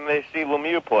last time they see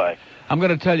Lemieux play? I'm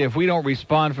going to tell you, if we don't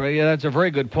respond that's a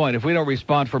very good point. If we don't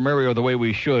respond for Mario the way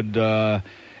we should,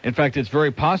 in fact, it's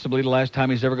very possibly the last time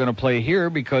he's ever going to play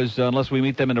here because unless we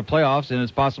meet them in the playoffs, and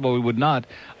it's possible we would not,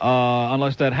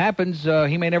 unless that happens,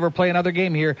 he may never play another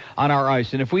game here on our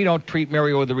ice. And if we don't treat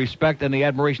Mario with the respect and the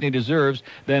admiration he deserves,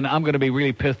 then I'm going to be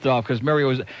really pissed off because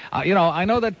Mario is, I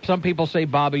know that some people say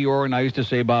Bobby Orr, and I used to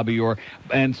say Bobby Orr,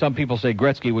 and some people say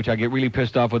Gretzky, which I get really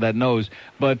pissed off with that nose.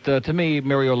 But to me,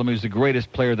 Mario Lemieux is the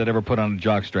greatest player that ever put on a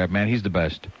jockstrap, man. He's the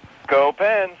best. Go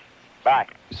Pens. Bye.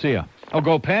 See ya. Oh,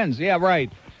 go Pens. Yeah,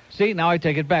 right. See, now I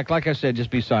take it back. Like I said, just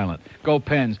be silent. Go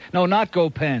Pens. No, not go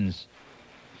Pens.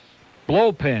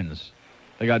 Blow Pens.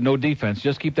 They got no defense.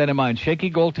 Just keep that in mind. Shaky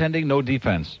goaltending, no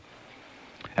defense.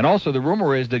 And also, the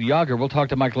rumor is that Yager, we'll talk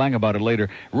to Mike Lang about it later,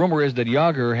 rumor is that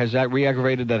Yager has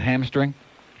re-aggravated that hamstring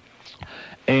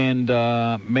and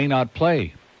may not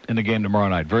play in the game tomorrow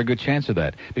night. Very good chance of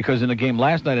that. Because in the game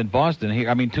last night in Boston,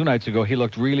 2 nights ago, he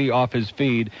looked really off his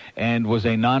feed and was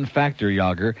a non-factor,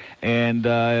 Yager. And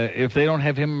if they don't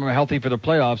have him healthy for the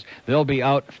playoffs, they'll be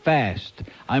out fast.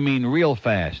 I mean real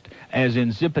fast, as in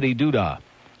zippity-doo-dah.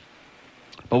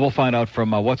 But we'll find out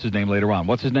from, what's his name later on.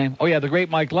 What's his name? Oh, yeah, the great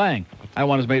Mike Lang. I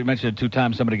want to mention it 2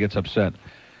 times. Somebody gets upset.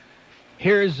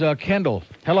 Here's Kendall.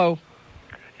 Hello.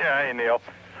 Yeah, hey, Neil.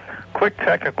 Quick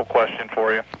technical question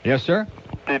for you. Yes, sir?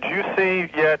 Did you see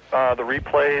yet the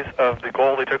replays of the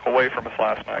goal they took away from us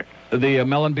last night? The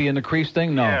Mellenby in the crease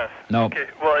thing? No. Yes. No. Okay.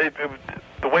 Well,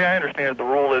 the way I understand it, the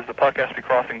rule is the puck has to be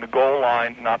crossing the goal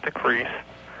line, not the crease.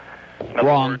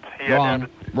 Wrong.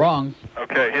 Wrong.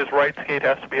 Okay, his right skate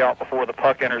has to be out before the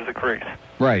puck enters the crease.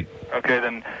 Right. Okay,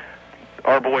 then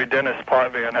our boy Dennis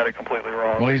Potvin had it completely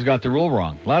wrong. Well, he's got the rule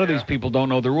wrong. A lot of these people don't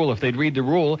know the rule. If they'd read the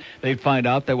rule, they'd find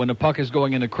out that when the puck is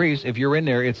going in the crease, if you're in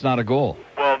there, it's not a goal.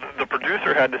 Well, the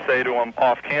producer had to say to him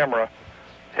off camera,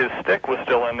 his stick was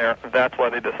still in there. That's why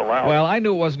they disallowed it. Well, I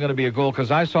knew it wasn't going to be a goal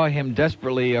because I saw him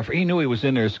desperately. He knew he was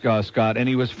in there, Scott, and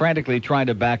he was frantically trying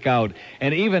to back out.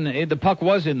 And even the puck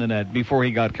was in the net before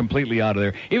he got completely out of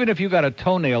there. Even if you got a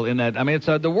toenail in that, I mean, it's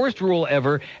the worst rule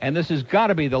ever, and this has got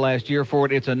to be the last year for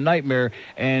it. It's a nightmare.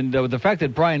 And the fact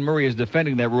that Brian Murray is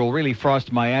defending that rule really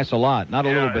frosts my ass a lot. Not a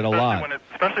little bit, a lot.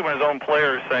 Especially when his own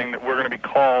player is saying that we're going to be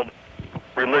called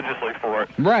religiously for it.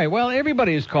 Right. Well,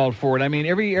 everybody is called for it. I mean,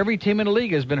 every team in the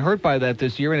league has been hurt by that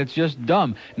this year, and it's just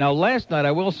dumb. Now, last night,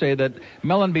 I will say that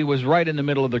Mellenby was right in the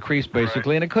middle of the crease,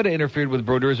 basically, and it could have interfered with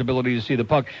Brodeur's ability to see the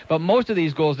puck. But most of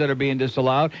these goals that are being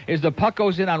disallowed is the puck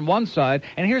goes in on one side,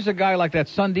 and here's a guy like that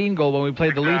Sundin goal when we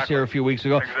played the Leafs here a few weeks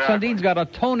ago. Sundin's got a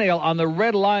toenail on the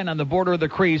red line on the border of the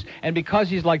crease, and because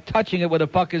he's like touching it where the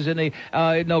puck is in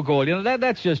the no goal. You know,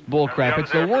 that's just bull crap.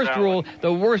 It's the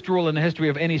worst rule in the history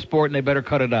of any sport, and they better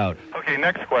cut it out. Okay,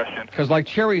 next question. Because like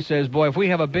Cherry says, boy, if we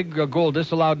have a big goal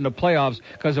disallowed in the playoffs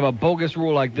because of a bogus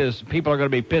rule like this, people are going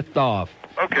to be pissed off.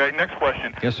 Okay, next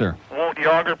question. Yes, sir. Won't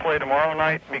Yager play tomorrow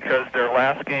night because their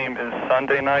last game is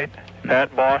Sunday night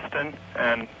at Boston,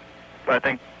 and I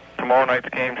think tomorrow night's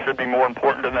game should be more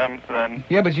important to them than...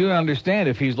 Yeah, but you understand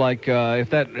if he's like, if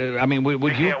that, I mean,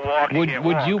 would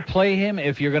you play him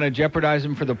if you're going to jeopardize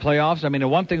him for the playoffs? I mean, the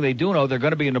one thing they do know, they're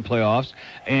going to be in the playoffs,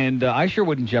 and I sure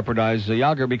wouldn't jeopardize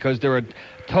Yager because they're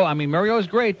I mean, Mario's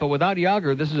great, but without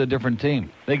Yager, this is a different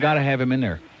team. They got to have him in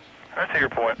there. I see your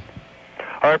point.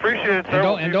 I appreciate it, sir.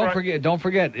 And don't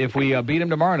forget, if we beat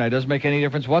him tomorrow night, it doesn't make any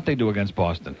difference what they do against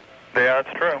Boston. Yeah,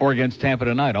 that's true. Or against Tampa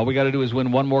tonight. All we got to do is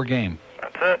win one more game.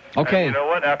 That's it. Okay. And you know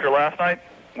what? After last night,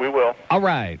 we will. All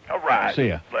right. All right. See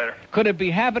ya. Later. Could it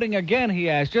be happening again, he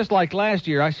asked, just like last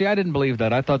year? I didn't believe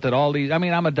that. I thought that all these... I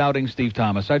mean, I'm a doubting Steve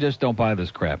Thomas. I just don't buy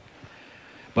this crap.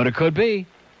 But it could be.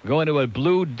 Go into a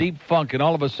blue, deep funk, and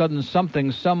all of a sudden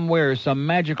something, somewhere, some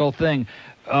magical thing...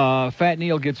 Fat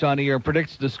Neil gets on the air,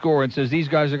 predicts the score, and says these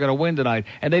guys are going to win tonight.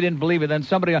 And they didn't believe it. Then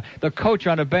the coach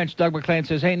on the bench, Doug McClain,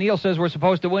 says, hey, Neil says we're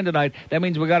supposed to win tonight. That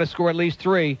means we got to score at least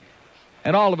 3.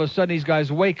 And all of a sudden, these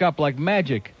guys wake up like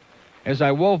magic. As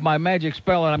I wove my magic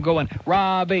spell, and I'm going,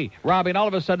 Robbie, and all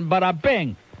of a sudden, bada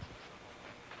bing.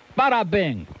 Bada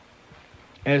bing.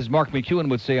 As Mark McEwen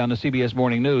would say on the CBS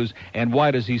Morning News, and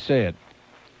why does he say it?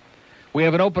 We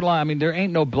have an open line. I mean, there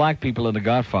ain't no black people in The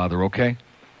Godfather, okay?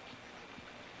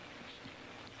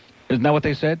 Isn't that what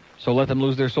they said? So let them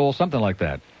lose their soul, something like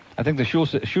that. I think the shoe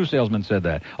salesman said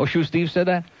that. Oh, Shoe Steve said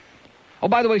that? Oh,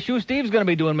 by the way, Shoe Steve's going to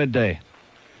be doing midday.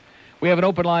 We have an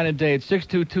open line in day at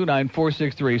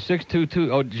 622-9463.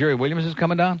 622. Oh, Jerry Williams is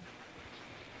coming down?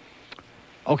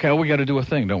 Okay, well, we got to do a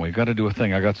thing, don't we? Got to do a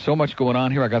thing. I got so much going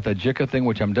on here. I got that Jicha thing,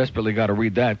 which I'm desperately got to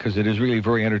read that because it is really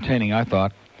very entertaining, I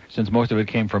thought, since most of it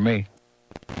came from me.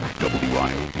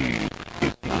 WIOD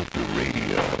is not the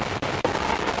radio.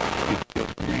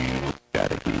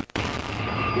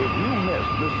 If you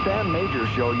missed the Stan Major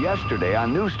Show yesterday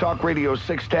on News Talk Radio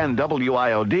 610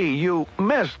 WIOD, you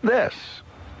missed this.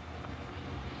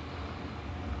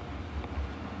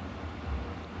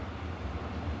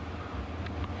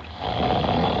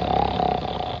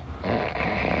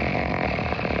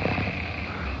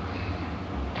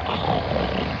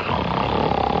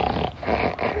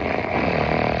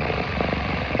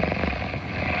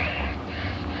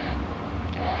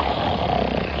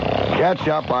 Catch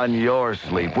up on your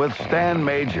sleep with Stan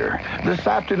Major this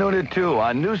afternoon at 2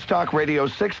 on News Talk Radio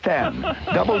 610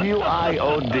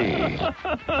 WIOD.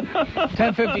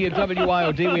 1050 at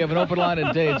WIOD. We have an open line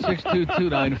today at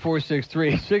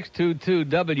 622-9463.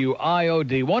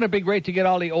 622-WIOD. Won't it be great to get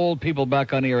all the old people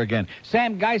back on here again?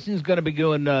 Sam Geison's going to be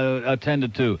doing 10 to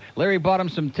 2. Larry bought him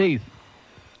some teeth.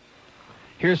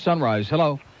 Here's Sunrise.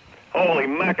 Hello. Holy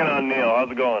mackin' Neil. How's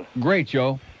it going? Great,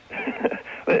 Joe.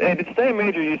 Hey, did Stan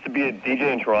Major used to be a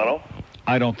DJ in Toronto?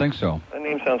 I don't think so. That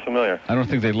name sounds familiar. I don't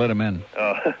think they'd let him in.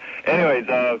 Anyways,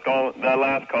 that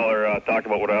last caller talked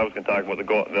about what I was going to talk about,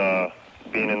 the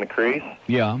being in the crease.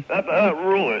 Yeah. That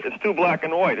rule, it's too black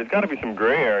and white. There's got to be some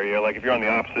gray area, like if you're on the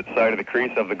opposite side of the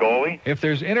crease of the goalie. If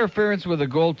there's interference with the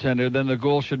goaltender, then the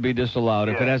goal should be disallowed.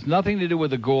 If it has nothing to do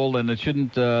with the goal, then it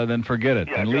shouldn't, then forget it.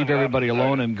 And leave everybody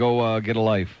alone and go get a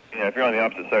life. Yeah, if you're on the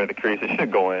opposite side of the crease, it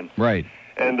should go in. Right.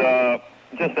 And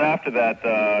just after that,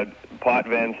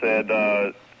 Potvin said,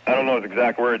 I don't know his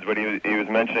exact words, but he was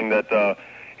mentioning that,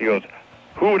 he goes,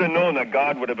 who would have known that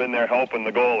God would have been there helping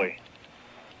the goalie?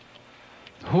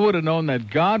 Who would have known that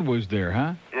God was there,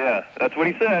 huh? Yeah, that's what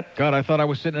he said. God, I thought I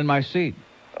was sitting in my seat.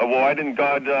 Well, why didn't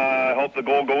God help the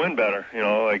goal go in better? You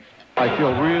know, like... I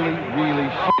feel really, really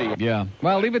shitty. Yeah.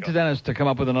 Well, leave it to Dennis to come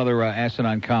up with another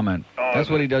asinine comment. That's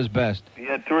what he does best. He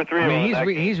had 2 or 3 I mean, of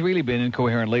them. he's really been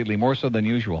incoherent lately, more so than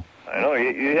usual. I know.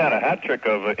 You had a hat trick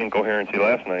of incoherency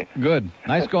last night. Good.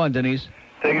 Nice going, Denise.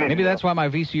 Maybe that's why my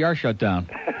VCR shut down.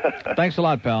 Thanks a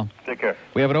lot, pal. Take care.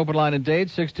 We have an open line in Dade,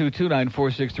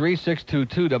 622-9463,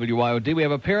 622-WIOD. We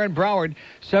have a pair in Broward,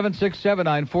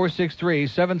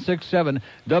 767-9463,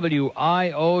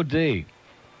 767-WIOD.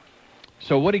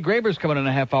 So Woody Graber's coming in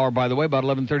a half hour, by the way, about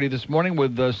 11:30 this morning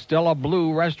with the Stella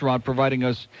Blue Restaurant providing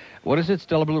us, what is it,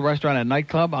 Stella Blue Restaurant at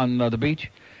Nightclub on the beach,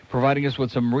 providing us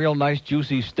with some real nice,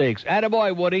 juicy steaks.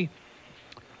 Attaboy, Woody.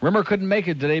 Rimmer couldn't make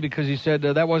it today because he said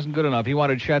that wasn't good enough. He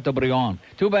wanted Chateaubriand.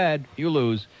 Too bad. You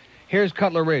lose. Here's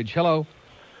Cutler Ridge. Hello.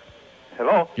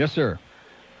 Hello. Yes, sir.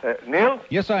 Neil?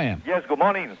 Yes, I am. Yes, good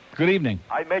morning. Good evening.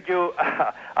 I met you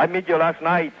last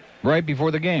night. Right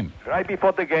before the game. Right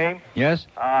before the game. Yes.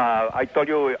 I told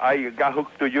you I got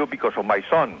hooked to you because of my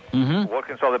son,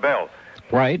 working on the bell.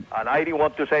 Right. And I didn't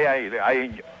want to say I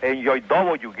enjoy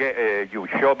double you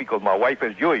show because my wife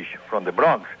is Jewish from the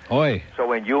Bronx. Oi. So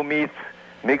when you mix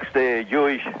the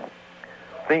Jewish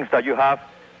things that you have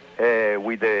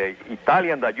with the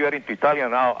Italian, that you are into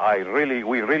Italian now,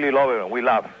 we really love it and we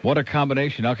laugh. What a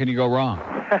combination. How can you go wrong?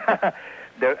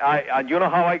 And you know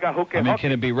how I got hooked in hockey?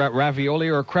 Can it be ravioli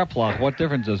or kreplach? What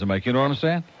difference does it make? You know what I'm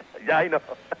saying? Yeah, I know.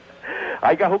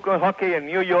 I got hooked on hockey in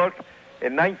New York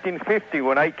in 1950.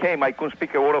 When I came, I couldn't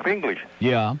speak a word of English.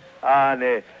 Yeah. And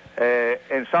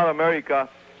in South America,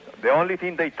 the only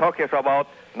thing they talk is about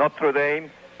Notre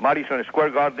Dame, Madison Square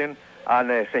Garden,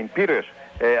 and St. Peter's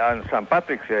and St.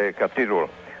 Patrick's Cathedral.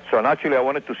 So naturally, I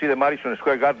wanted to see the Madison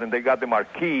Square Garden. They got the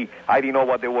marquee. I didn't know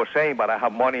what they were saying, but I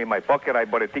have money in my pocket. I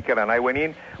bought a ticket, and I went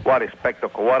in. What a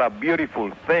spectacle. What a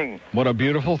beautiful thing. What a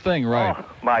beautiful thing, right. Oh,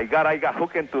 my God, I got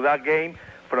hooked into that game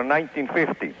from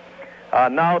 1950.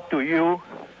 Now to you,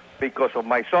 because of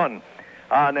my son.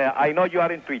 And I know you are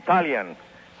into Italian.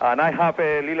 And I have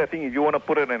a little thing if you want to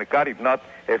put it in a cart. If not,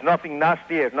 it's nothing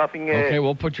nasty. It's nothing... Okay,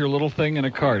 we'll put your little thing in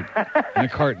a cart, in a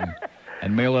carton,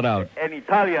 and mail it out. In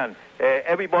Italian,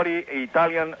 everybody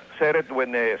Italian said it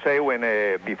when they say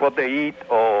before they eat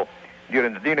or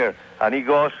during the dinner, and he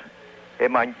goes,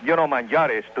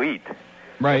 mangiare is to eat.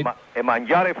 Right. E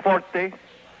mangiare forte,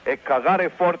 e cagare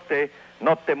forte,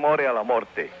 non temore alla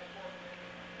morte.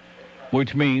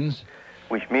 Which means?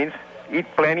 Which means eat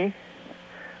plenty,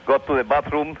 go to the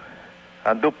bathroom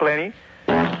and do plenty,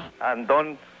 and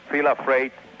don't feel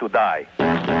afraid to die.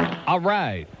 All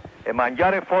right. E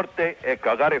mangiare forte e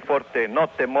cagare forte, non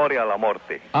temore alla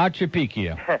morte.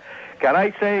 Achipicchia. Can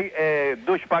I say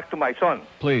douchebag to my son?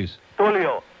 Please.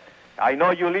 Tulio, I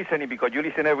know you're listening because you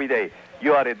listen every day.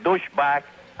 You are a douchebag,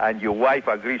 and your wife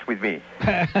agrees with me.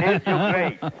 Ain't you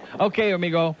great? Okay,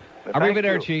 amigo.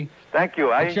 Arrivederci. Thank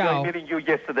you. I Ciao. enjoyed meeting you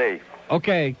yesterday.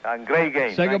 Okay. And great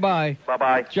game. Say goodbye.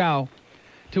 Bye-bye. Ciao.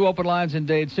 Two open lines in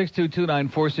Dade,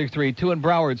 622-9463. Two in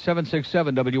Broward,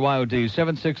 767-WIOD,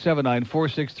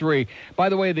 767-9463. By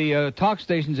the way, the talk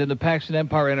stations in the Paxton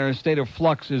Empire are in a state of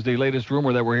flux is the latest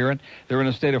rumor that we're hearing. They're in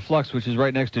a state of flux, which is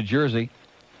right next to Jersey.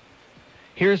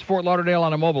 Here's Fort Lauderdale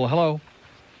on a mobile. Hello.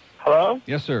 Hello?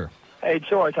 Yes, sir. Hey,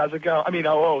 George, how's it going? I mean,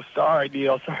 sorry,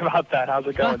 Neil. Sorry about that. How's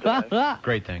it going today?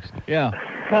 Great, thanks. Yeah.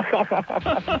 Oh,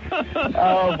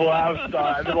 boy, I'm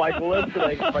sorry. I've been,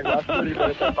 listening for last 30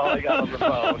 minutes. I finally got on the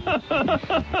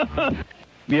phone.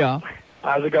 Yeah.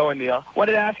 How's it going, Neil?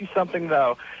 Wanted to ask you something,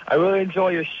 though. I really enjoy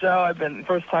your show. I've been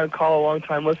first-time caller,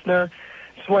 long-time listener.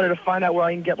 Just wanted to find out where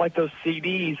I can get, those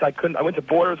CDs. I went to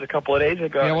Borders a couple of days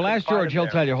ago. Yeah, well, ask George. He'll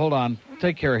tell you. Hold on.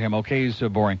 Take care of him, okay? He's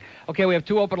boring. Okay, we have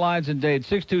two open lines in Dade,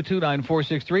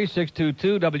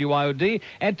 622-9463, 622-WIOD,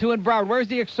 and two in Broward. Where's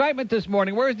the excitement this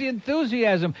morning? Where's the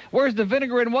enthusiasm? Where's the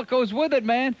vinegar and what goes with it,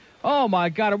 man? Oh, my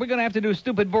God. Are we going to have to do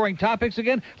stupid, boring topics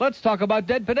again? Let's talk about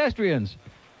dead pedestrians.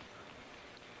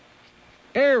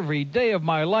 Every day of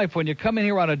my life, when you come in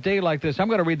here on a day like this, I'm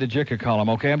going to read the Jicha column,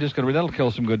 okay? I'm just going to read. That'll kill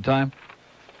some good time.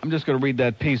 I'm just going to read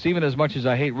that piece, even as much as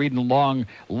I hate reading long,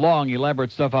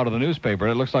 elaborate stuff out of the newspaper.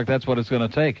 It looks like that's what it's going to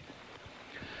take.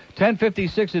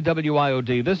 1056 at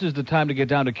WIOD. This is the time to get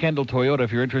down to Kendall Toyota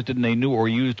if you're interested in a new or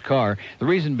used car. The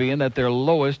reason being that their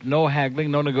lowest, no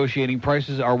haggling, no negotiating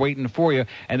prices are waiting for you,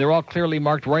 and they're all clearly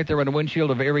marked right there on the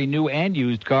windshield of every new and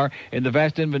used car in the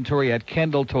vast inventory at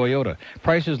Kendall Toyota.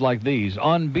 Prices like these,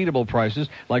 unbeatable prices,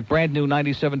 like brand new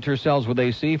 97 Tercels with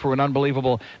AC for an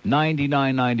unbelievable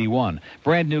 $99.91.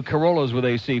 Brand new Corollas with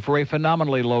AC for a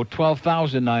phenomenally low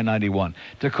 $12,991.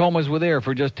 Tacomas with air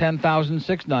for just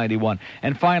 $10,691.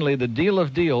 And finally, the deal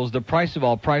of deals, the price of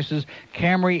all prices,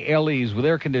 Camry LEs with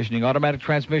air conditioning, automatic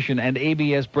transmission, and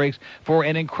ABS brakes for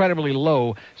an incredibly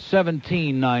low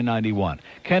 $17,991.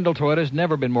 Kendall Toyota has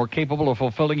never been more capable of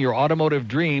fulfilling your automotive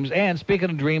dreams. And speaking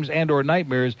of dreams and or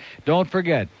nightmares, don't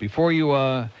forget, before you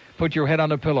put your head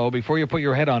on a pillow, before you put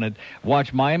your head on it,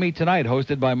 watch Miami Tonight,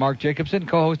 hosted by Mark Jacobson,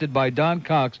 co-hosted by Don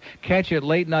Cox. Catch it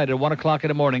late night at 1 o'clock in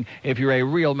the morning if you're a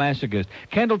real masochist.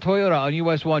 Kendall Toyota on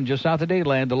US 1, just south of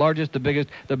Dayland, the largest, the biggest,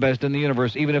 the best in the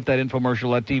universe, even if that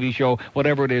infomercial, that TV show,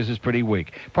 whatever it is pretty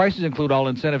weak. Prices include all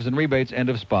incentives and rebates. End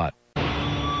of spot.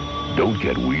 Don't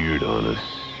get weird on us.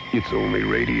 It's only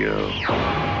radio.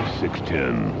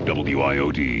 610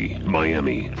 WIOD,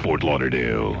 Miami, Fort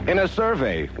Lauderdale. In a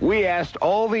survey, we asked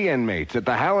all the inmates at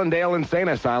the Hallandale Insane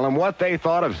Asylum what they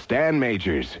thought of Stan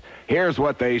Majors. Here's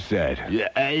what they said.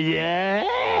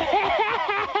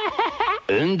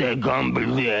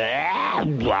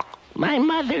 My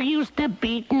mother used to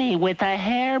beat me with a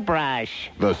hairbrush.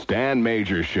 The Stan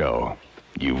Majors Show.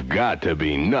 You've got to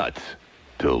be nuts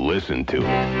to listen to.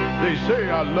 They say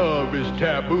our love is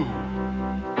taboo,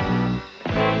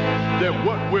 that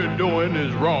what we're doing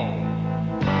is wrong.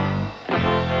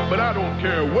 But I don't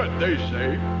care what they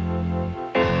say,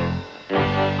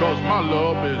 'cause my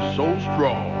love is so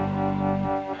strong.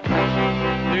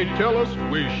 They tell us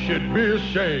we should be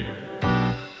ashamed.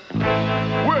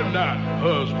 We're not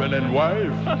husband and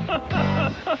wife,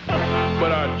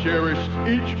 but I cherished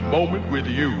each moment with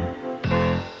you.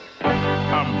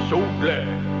 I'm so glad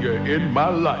you're in my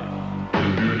life.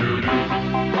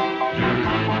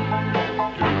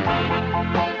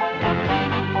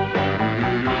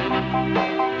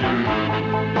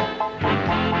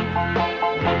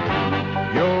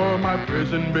 You're my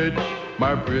prison bitch,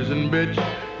 my prison bitch.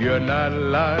 You're not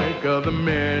like other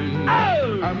men.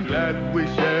 Oh! I'm glad we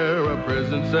share a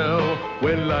prison cell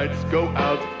when lights go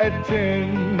out at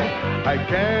 10. I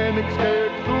can't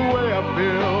escape the way I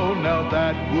feel, now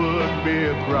that would be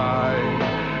a crime.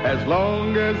 As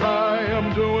long as I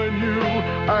am doing you,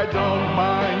 I don't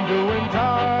mind doing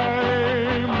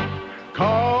time.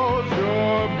 'Cause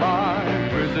you're my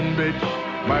prison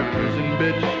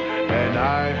bitch, and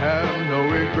I have no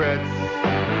regrets.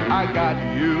 I got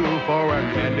you for a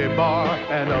candy bar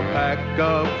and a pack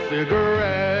of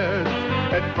cigarettes.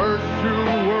 At first you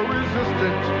were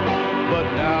resistant, but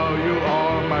now you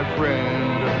are my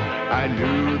friend. I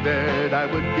knew that I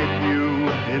would get you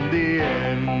in the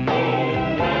end.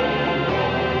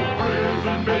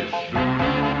 Prison bitch,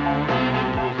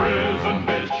 prison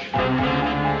bitch.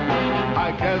 I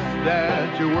guess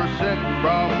that you were sent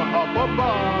from up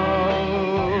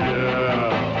above. Yeah.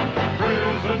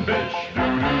 Prison bitch,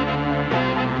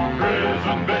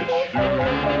 prison bitch.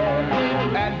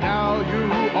 And now you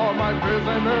are my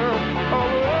prisoner of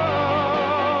love.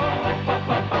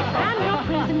 I'm your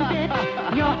prison bitch,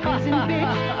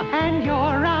 and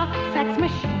you're a sex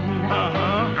machine. I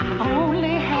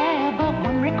only have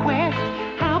one request.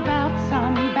 How about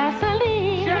some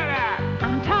Vaseline? Shut up!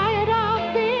 I'm tired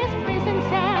of this prison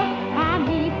cell. I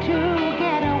need to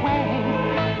get away.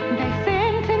 They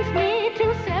sentenced me to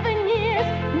 7 years,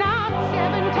 not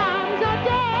 7 times a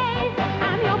day.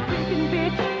 I'm your prison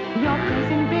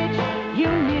bitch, you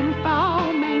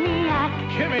nymphomaniac.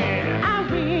 Come here. I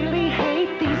really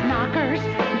hate these knockers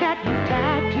that you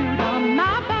tattooed on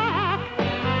my back.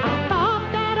 I thought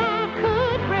that I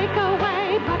could break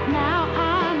away, but now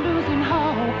I'm losing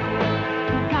hope.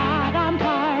 God, I'm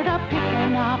tired of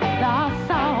picking up the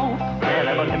soap. Man,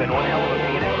 that must have been one hell of a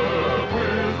meeting.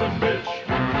 Prison bitch,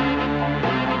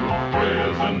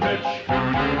 prison bitch.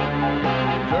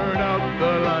 Turn out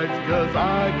the lights, 'cause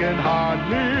I can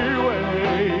hardly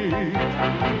wait.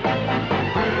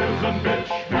 Prison bitch,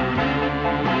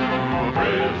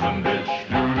 prison bitch.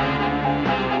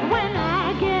 When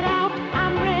I get out,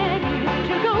 I'm ready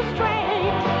to go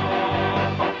straight.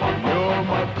 You're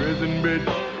my prison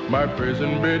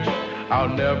bitch. I'll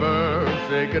never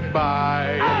say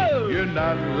goodbye. Oh! You're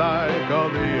not like all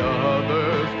the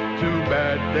others. Too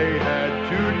bad they had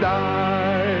to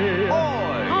die.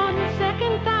 On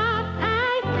second thought,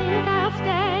 I think I'll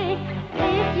stay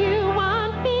if you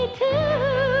want me to.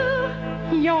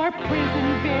 Your prison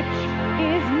bitch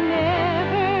is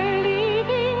never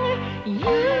leaving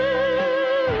you.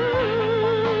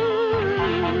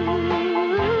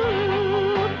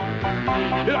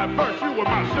 At first you were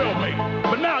my cellmate,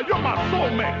 but now you're my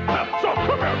soulmate. So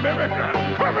come here, baby.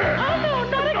 Come here. Oh, no,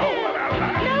 not again.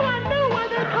 Now I know why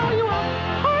they call you a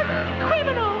hardened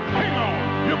criminal. Hang on.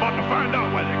 You're about to find out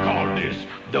why they call this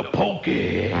the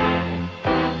pokey.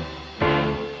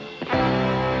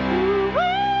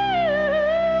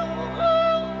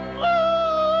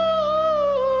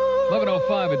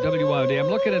 11:05 at WIOD. I'm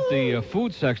looking at the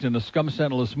food section in the Scum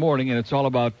Sentinel this morning, and it's all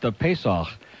about Pesach,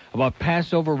 about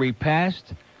Passover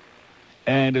repast,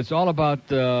 and it's all about,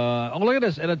 oh, look at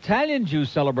this. An Italian Jew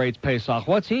celebrates Pesach.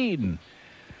 What's he eating?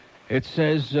 It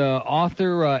says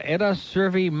author Edda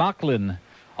Servi Macklin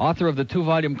author of the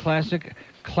 2-volume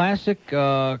classic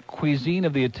Cuisine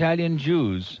of the Italian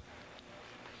Jews.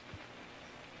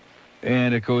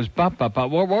 And it goes, bop, bop, bop.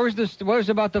 What was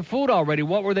about the food already?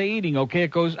 What were they eating? Okay,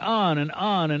 it goes on and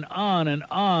on and on and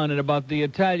on and about the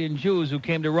Italian Jews who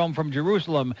came to Rome from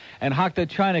Jerusalem and hacked the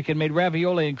chinik and made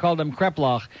ravioli and called them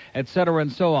kreplach, etc.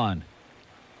 and so on.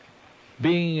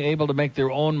 Being able to make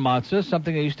their own matzah,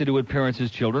 something they used to do with parents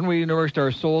as children. We nourished our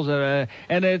souls,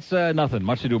 and it's nothing,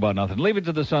 much to do about nothing. Leave it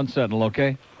to the Sun Sentinel,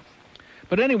 okay?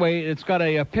 But anyway, it's got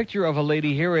a picture of a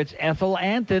lady here. It's Ethel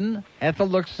Anton. Ethel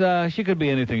looks, she could be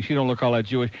anything. She don't look all that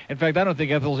Jewish. In fact, I don't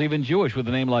think Ethel's even Jewish with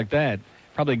a name like that.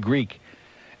 Probably Greek.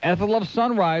 Ethel of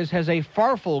Sunrise has a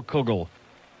farfelkugel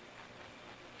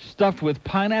stuffed with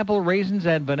pineapple, raisins,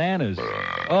 and bananas.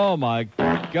 Oh, my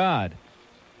God.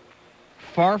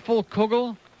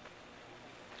 Farfelkugel?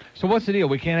 So what's the deal?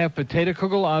 We can't have potato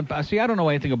kugel on... See, I don't know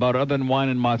anything about it other than wine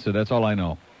and matzah. That's all I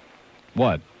know.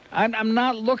 What? I'm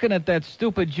not looking at that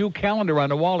stupid Jew calendar on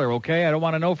the wall there, okay? I don't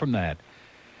want to know from that.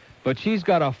 But she's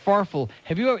got a farfel.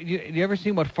 Have you ever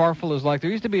seen what farfel is like? There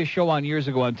used to be a show on years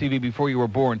ago on TV before you were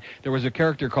born. There was a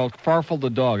character called Farfel the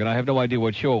dog, and I have no idea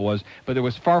what show it was, but there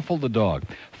was Farfel the dog.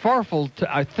 Farfel,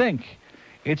 I think,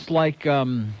 it's like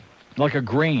a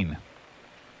grain.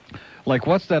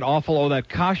 What's that awful, that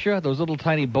kasha, those little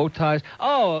tiny bow ties.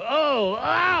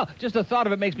 Just the thought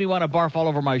of it makes me want to barf all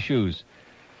over my shoes.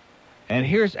 And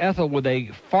here's Ethel with a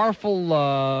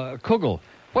farfel kugel.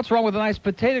 What's wrong with a nice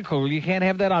potato kugel? You can't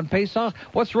have that on Pesach?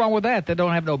 What's wrong with that? They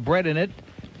don't have no bread in it.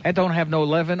 That don't have no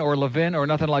leaven or levin or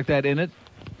nothing like that in it.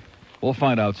 We'll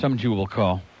find out. Some Jew will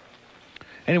call.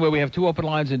 Anyway, we have 2 open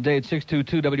lines in date,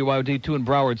 622-WYOD, 2 in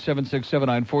Broward,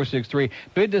 7679463.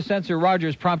 Bid to censor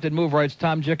Rogers' prompted move, writes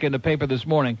Tom Jicha in the paper this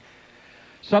morning.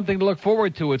 Something to look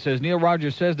forward to, it says. Neil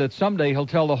Rogers says that someday he'll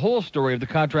tell the whole story of the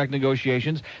contract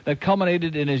negotiations that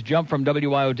culminated in his jump from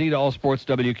WIOD to All Sports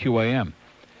WQAM.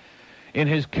 In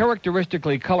his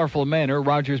characteristically colorful manner,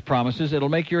 Rogers promises it'll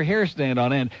make your hair stand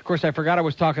on end. Of course, I forgot I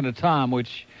was talking to Tom,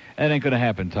 which that ain't going to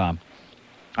happen, Tom.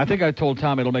 I think I told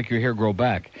Tom it'll make your hair grow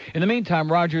back. In the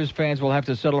meantime, Rogers fans will have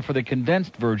to settle for the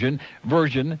condensed version,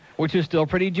 which is still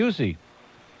pretty juicy.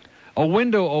 A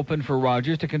window opened for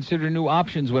Rogers to consider new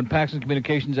options when Paxson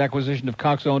Communications' acquisition of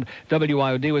Cox-owned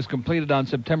WIOD was completed on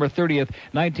September 30th,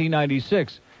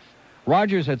 1996.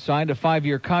 Rogers had signed a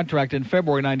 5-year contract in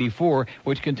February 94,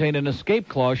 which contained an escape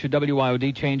clause should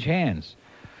WIOD change hands.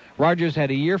 Rogers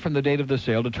had a year from the date of the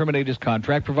sale to terminate his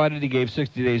contract, provided he gave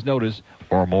 60 days' notice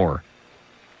or more.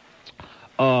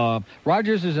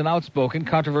 Rogers is an outspoken,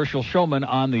 controversial showman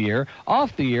on the air.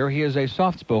 Off the air, he is a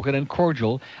soft-spoken and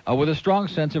cordial with a strong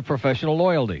sense of professional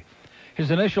loyalty. His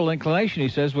initial inclination, he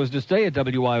says, was to stay at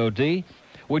WIOD,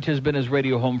 which has been his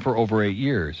radio home for over 8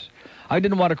 years. I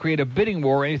didn't want to create a bidding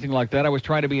war or anything like that. I was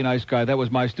trying to be a nice guy. That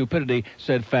was my stupidity,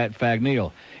 said Fat Fag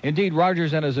Neil. Indeed,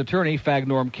 Rogers and his attorney, Fag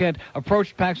Norm Kent,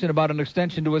 approached Paxson about an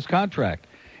extension to his contract.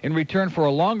 In return for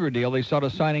a longer deal, they sought a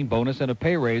signing bonus and a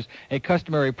pay raise, a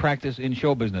customary practice in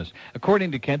show business.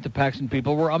 According to Kent, the Paxson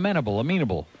people were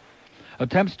amenable.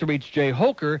 Attempts to reach Jay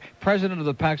Holker, president of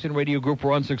the Paxson Radio Group,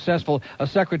 were unsuccessful. A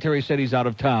secretary said he's out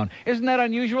of town. Isn't that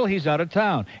unusual? He's out of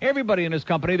town. Everybody in his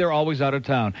company, they're always out of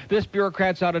town. This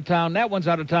bureaucrat's out of town. That one's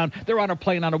out of town. They're on a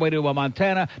plane on the way to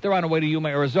Montana. They're on the way to Yuma,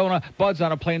 Arizona. Bud's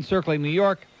on a plane circling New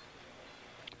York.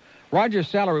 Rogers'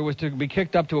 salary was to be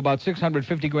kicked up to about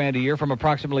 $650,000 a year from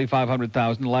approximately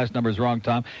 $500,000. The last number is wrong,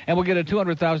 Tom. And will get a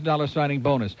 $200,000 signing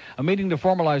bonus. A meeting to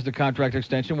formalize the contract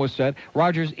extension was set.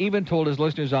 Rogers even told his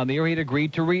listeners on the air he'd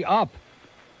agreed to re-up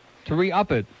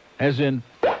it, as in.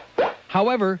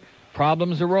 However,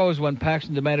 problems arose when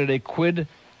Paxson demanded a quid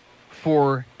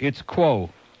for its quo.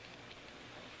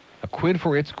 A quid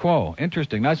for its quo.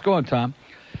 Interesting. Nice going, Tom.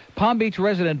 Palm Beach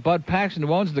resident Bud Paxson,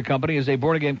 who owns the company, is a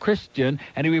born-again Christian,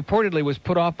 and he reportedly was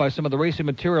put off by some of the racy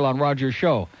material on Rogers'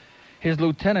 show. His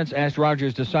lieutenants asked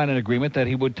Rogers to sign an agreement that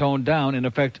he would tone down, in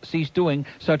effect, cease doing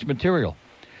such material.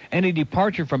 Any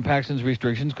departure from Paxson's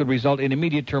restrictions could result in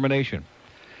immediate termination.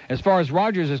 As far as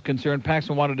Rogers is concerned,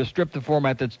 Paxson wanted to strip the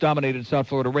format that's dominated South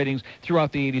Florida ratings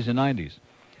throughout the 80s and 90s.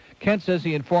 Kent says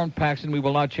he informed Paxson we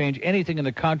will not change anything in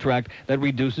the contract that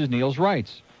reduces Neil's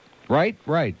rights. Right?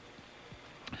 Right.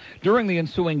 During the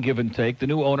ensuing give and take, the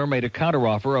new owner made a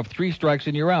counteroffer of 3 strikes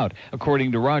and you're out.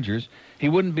 According to Rogers, he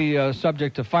wouldn't be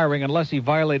subject to firing unless he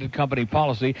violated company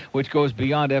policy, which goes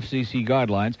beyond FCC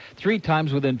guidelines, 3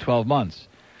 times within 12 months.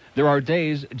 There are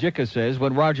days, Jicha says,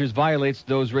 when Rogers violates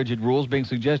those rigid rules being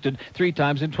suggested 3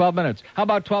 times in 12 minutes. How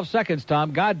about 12 seconds,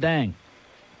 Tom? God dang.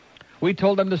 We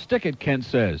told him to stick it, Kent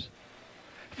says.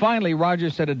 Finally,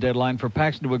 Rogers set a deadline for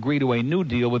Paxson to agree to a new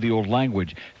deal with the old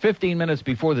language. 15 minutes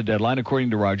before the deadline, according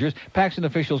to Rogers, Paxson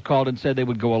officials called and said they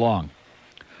would go along.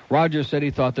 Rogers said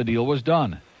he thought the deal was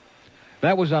done.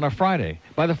 That was on a Friday.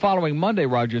 By the following Monday,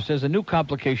 Rogers says a new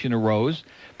complication arose.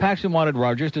 Paxson wanted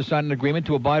Rogers to sign an agreement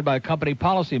to abide by a company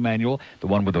policy manual, the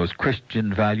one with those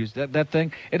Christian values, that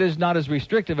thing. It is not as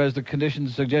restrictive as the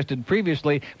conditions suggested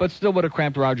previously, but still would have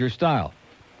cramped Rogers' style.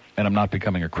 And I'm not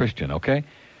becoming a Christian, okay?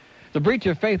 The breach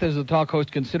of faith, as the talk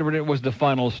host considered it, was the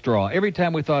final straw. Every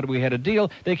time we thought we had a deal,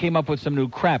 they came up with some new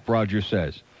crap, Rogers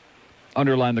says.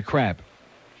 Underline the crap.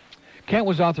 Kent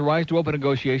was authorized to open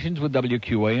negotiations with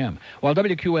WQAM. While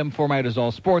WQAM format is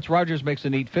all sports, Rogers makes a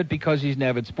neat fit because he's an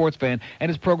avid sports fan, and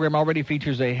his program already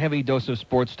features a heavy dose of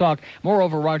sports talk.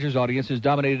 Moreover, Rogers' audience is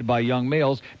dominated by young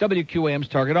males, WQAM's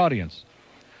target audience.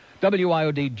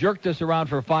 WIOD jerked us around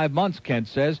for 5 months, Kent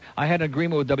says. I had an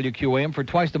agreement with WQAM for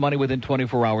twice the money within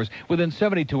 24 hours. Within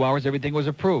 72 hours, everything was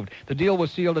approved. The deal was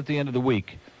sealed at the end of the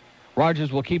week.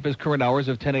 Rogers will keep his current hours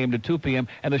of 10 a.m. to 2 p.m.,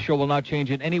 and the show will not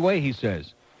change in any way, he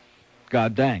says.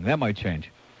 God dang, that might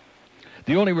change.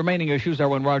 The only remaining issues are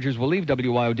when Rogers will leave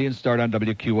WIOD and start on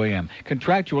WQAM.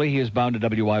 Contractually, he is bound to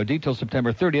WIOD till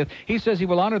September 30th. He says he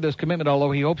will honor this commitment,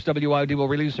 although he hopes WIOD will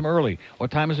release him early. What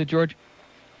time is it, George?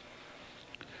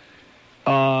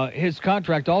 His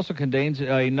contract also contains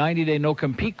a 90-day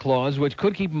no-compete clause, which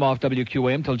could keep him off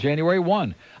WQAM till January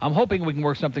 1. I'm hoping we can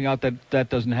work something out that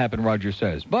doesn't happen, Rogers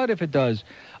says. But if it does,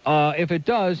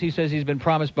 he says he's been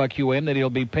promised by QAM that he'll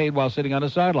be paid while sitting on the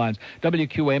sidelines.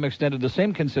 WQAM extended the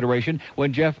same consideration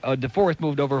when Jeff DeForest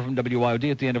moved over from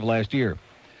WIOD at the end of last year.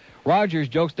 Rogers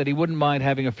jokes that he wouldn't mind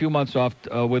having a few months off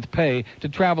with pay to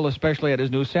travel, especially at his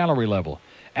new salary level.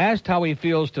 Asked how he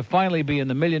feels to finally be in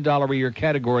the $1 million a year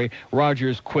category,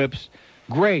 Rogers quips,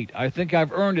 "Great. I think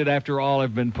I've earned it after all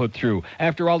I've been put through.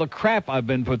 After all the crap I've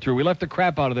been put through." We left the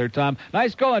crap out of there, Tom.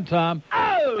 Nice going, Tom.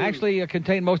 Oh! Actually,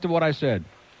 contained most of what I said.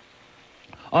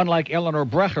 Unlike Eleanor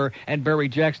Brecher and Barry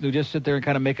Jackson, who just sit there and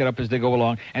kind of make it up as they go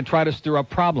along and try to stir up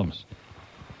problems.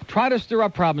 Try to stir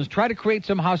up problems. Try to create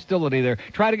some hostility there.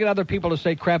 Try to get other people to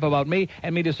say crap about me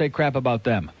and me to say crap about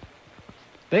them.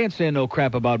 They ain't saying no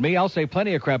crap about me. I'll say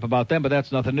plenty of crap about them, but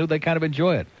that's nothing new. They kind of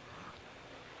enjoy it.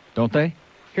 Don't they?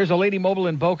 Here's a lady mobile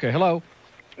in Boca. Hello.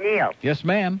 Neil. Yes,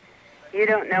 ma'am. You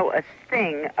don't know a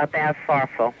thing about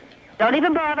Farfel. Don't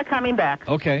even bother coming back.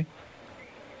 Okay.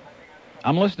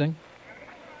 I'm listening.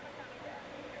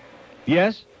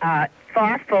 Yes?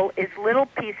 Farfel is little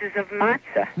pieces of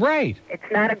matzah. Right. It's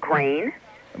not a grain.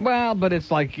 Well, but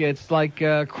it's like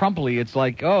crumply. It's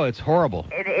like, oh, it's horrible.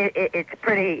 It's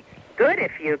pretty good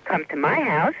if you come to my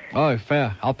house. Oh,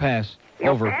 fair. I'll pass.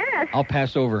 You'll over. pass? I'll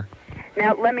pass over.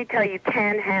 Now, let me tell you, you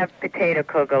can have potato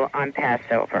kugel on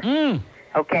Passover.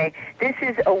 Okay? This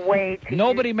is a way to...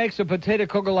 Nobody makes a potato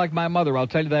kugel like my mother. I'll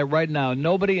tell you that right now.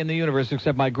 Nobody in the universe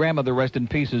except my grandmother, rest in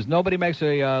pieces. Nobody makes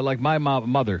a like my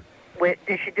mother.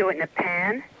 Does she do it in a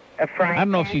pan? A frying pan? I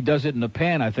don't know if she does it in a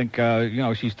pan. I think,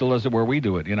 she still does it where we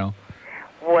do it,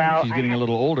 Well... She's getting a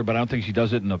little older, but I don't think she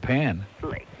does it in a pan.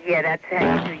 Yeah, that's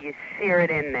how you do. You sear it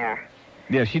in there.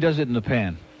 Yeah, she does it in a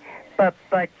pan. But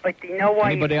do you know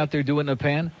why... Anybody out there do it in a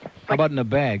pan? How about in a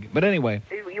bag? But anyway...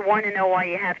 You want to know why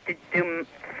you have to do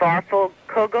Farfel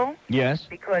kugel? Yes.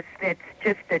 Because it's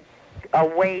just a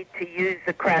way to use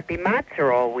the crappy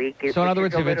matzah all week. So in other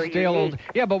words, if it's stale old...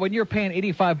 Yeah, but when you're paying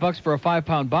 $85 for a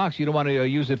 5-pound box, you don't want to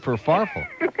use it for Farfel,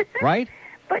 right?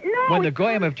 But no... When the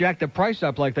Goyim have jacked the price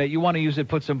up like that, you want to use it,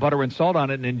 put some butter and salt on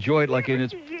it, and enjoy it like in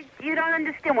its... You don't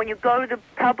understand. When you go to the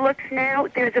Publix now,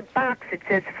 there's a box that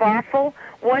says Farfel.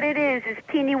 What it is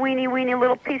teeny-weeny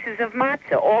little pieces of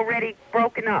matzah already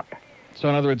broken up. So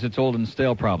in other words, it's old and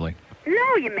stale probably.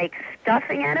 No, you make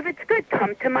stuffing out of it. It's good.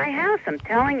 Come to my house, I'm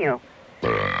telling you.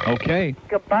 Okay.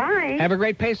 Goodbye. Have a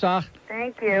great Pesach.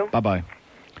 Thank you. Bye-bye.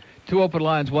 2 open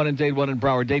lines, one in Dade, one in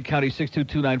Broward. Dade County,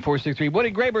 622-9463.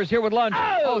 Woody Graber is here with lunch.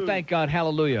 Oh, thank God.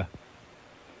 Hallelujah.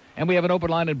 And we have an open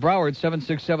line in Broward,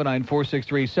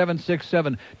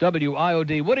 767-9463,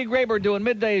 767-WIOD. Woody Graber doing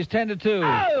middays 10 to 2.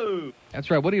 Oh!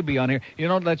 That's right. Woody will be on here. You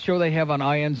know that show they have on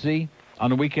INZ on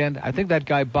the weekend? I think that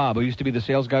guy Bob, who used to be the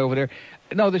sales guy over there.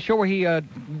 No, the show where he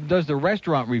does the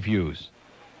restaurant reviews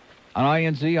on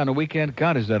INZ on the weekend.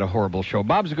 God, is that a horrible show.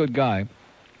 Bob's a good guy.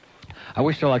 I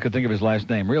wish I could think of his last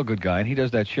name. Real good guy, and he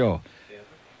does that show. Sandler?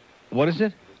 What is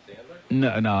it? No,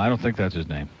 I don't think that's his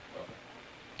name.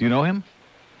 Do you know him?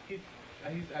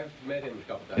 I've met him a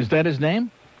couple times. Is that his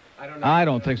name? I don't know. I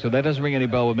don't think so. That doesn't ring any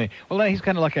bell with me. Well, he's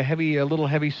kind of like a little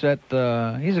heavy-set,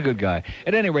 he's a good guy.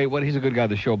 At any rate, he's a good guy.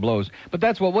 The show blows. But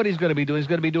that's what he's going to be doing. He's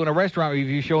going to be doing a restaurant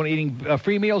review show and eating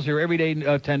free meals here every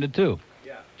day, 10 to 2.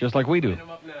 Yeah. Just like we do. Him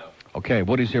up now. Okay,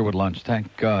 Woody's here with lunch.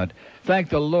 Thank God. Thank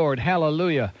the Lord.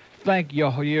 Hallelujah. Thank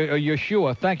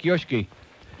Yeshua. Thank Yoshki.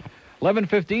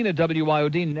 11:15 at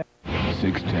WIOD.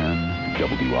 610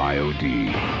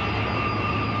 WIOD.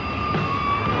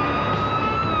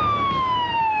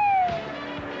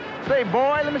 Say,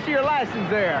 boy, let me see your license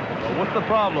there. What's the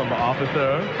problem,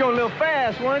 officer? Going a little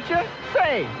fast, weren't you?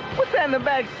 Say, what's that in the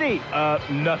back seat?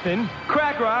 Nothing.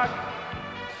 Crack rock.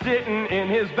 Sitting in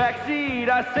his back seat,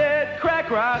 I said, crack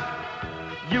rock.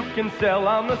 You can sell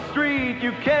on the street,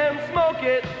 you can smoke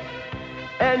it,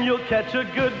 and you'll catch a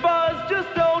good buzz. Just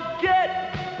don't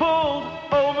get pulled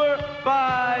over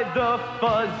by the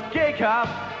fuzz. Gay cop,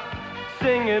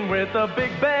 singing with a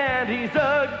big band. He's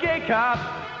a gay cop.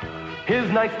 His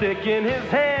nightstick in his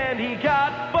hand, he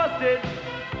got busted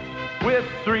with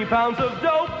 3 pounds of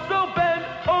dope. So bend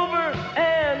over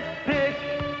and pick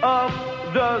up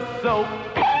the soap.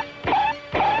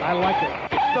 I like it.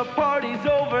 The party's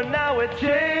over, now it's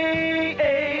Jail.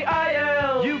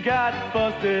 You got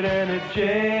busted and it's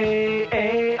Jail.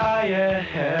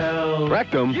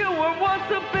 Rectum. You were once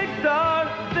a big star,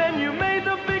 then you made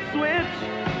the big switch.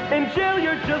 In jail,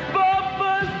 you're just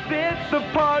Bubba's bitch. The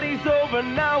party's over,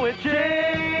 now it's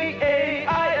Jail.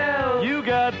 You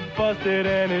got busted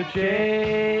and it's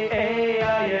Jail.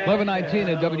 11:19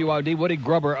 at WIOD. Woody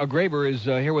Graber is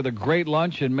here with a great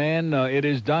lunch, and man, it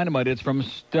is dynamite. It's from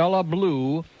Stella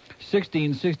Blue,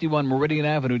 1661 Meridian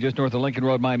Avenue, just north of Lincoln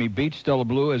Road, Miami Beach. Stella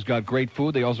Blue has got great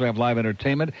food. They also have live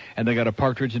entertainment, and they got a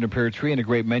partridge in a pear tree and a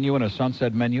great menu and a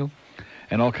sunset menu,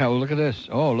 and all kind. Look at this.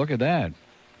 Oh, look at that.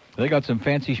 They got some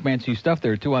fancy schmancy stuff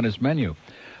there too on this menu,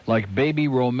 like baby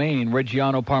romaine,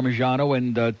 Reggiano Parmigiano,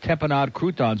 and tapenade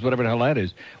croutons, whatever the hell that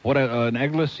is. What an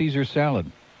eggless Caesar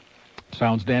salad.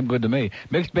 Sounds damn good to me.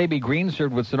 Mixed baby greens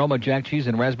served with Sonoma jack cheese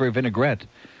and raspberry vinaigrette.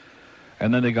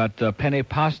 And then they got penne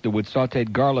pasta with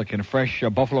sautéed garlic and fresh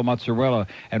buffalo mozzarella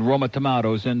and Roma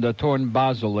tomatoes and torn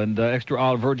basil and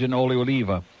extra virgin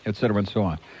oliva, etc. and so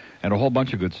on. And a whole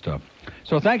bunch of good stuff.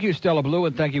 So thank you, Stella Blue,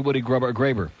 and thank you, Woody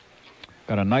Graber.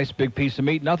 Got a nice big piece of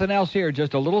meat. Nothing else here.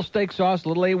 Just a little steak sauce, a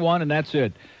little A1, and that's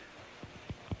it.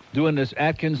 Doing this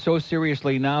Atkins so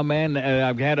seriously now, man.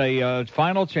 I've had a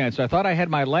final chance. I thought I had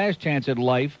my last chance at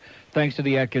life thanks to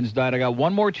the Atkins diet. I got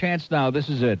one more chance now. This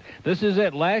is it. This is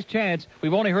it. Last chance.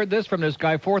 We've only heard this from this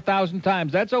guy 4,000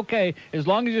 times. That's okay. As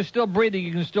long as you're still breathing,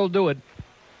 you can still do it.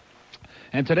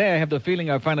 And today I have the feeling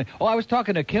I finally... Oh, I was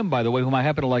talking to Kim, by the way, whom I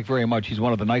happen to like very much. He's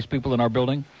one of the nice people in our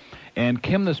building. And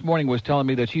Kim this morning was telling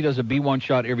me that she does a B1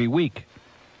 shot every week.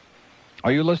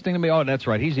 Are you listening to me? Oh, that's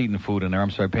right. He's eating food in there. I'm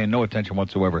sorry, paying no attention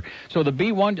whatsoever. So the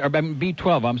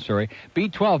B12, I'm sorry.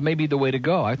 B12 may be the way to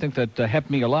go. I think that helped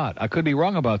me a lot. I could be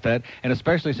wrong about that, and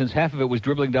especially since half of it was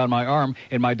dribbling down my arm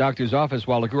in my doctor's office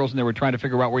while the girls in there were trying to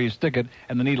figure out where you stick it,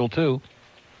 and the needle too.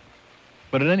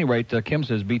 But at any rate, Kim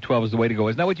says B12 is the way to go.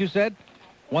 Isn't that what you said?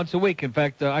 Once a week. In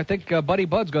fact, I think Buddy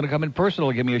Bud's going to come in personal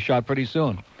and give me a shot pretty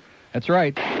soon. That's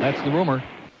right. That's the rumor.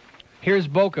 Here's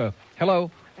Boca. Hello.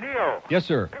 Neil. Yes,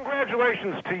 sir.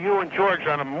 Congratulations to you and George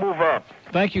on a move up.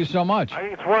 Thank you so much. I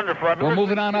think it's wonderful. We're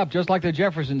moving on up, just like the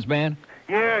Jeffersons, man.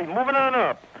 Yeah, moving on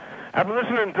up. I've been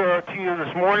listening to you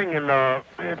this morning, and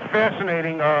it's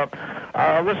fascinating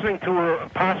listening to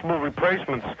possible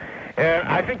replacements. And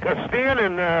I think Stan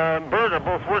and Bert are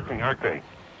both working, aren't they?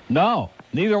 No,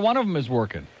 neither one of them is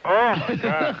working. Oh, my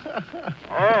God.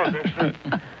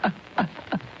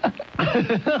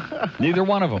 Neither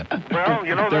one of them. Well,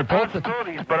 you know, they're both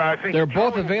possibilities, but I think they're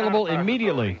both available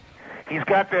immediately. He's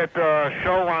got that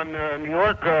show on New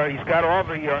York. He's got all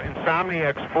the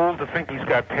insomniacs fooled to think he's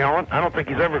got talent. I don't think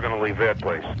he's ever going to leave that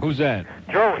place. Who's that?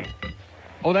 Joey.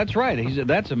 Oh, that's right.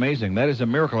 That's amazing. That is a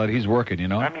miracle that he's working, you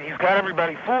know? I mean, he's got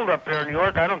everybody fooled up there in New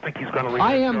York. I don't think he's going to leave.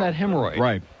 I am that hemorrhoid.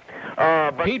 Right.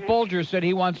 Pete Folger said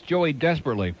he wants Joey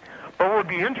desperately. But what would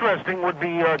be interesting would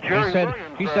be Jerry Williams.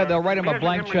 He said they'll write him a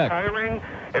blank check. Retiring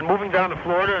and moving down to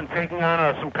Florida and taking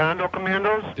on some condo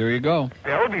commandos. There you go.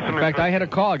 That would be some. In fact, I had a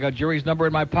call. I got Jerry's number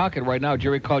in my pocket right now.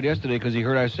 Jerry called yesterday because he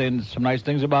heard I was saying some nice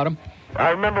things about him.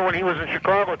 I remember when he was in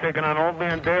Chicago taking on Old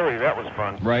Man Daly. That was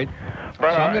fun. Right.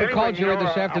 But, so I'm going to call Jerry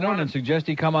this afternoon and suggest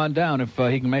he come on down if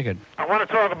he can make it. I want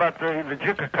to talk about the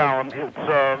Jicha column.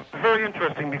 It's very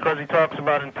interesting because he talks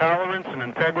about intolerance and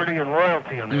integrity and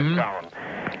loyalty in this column.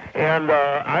 And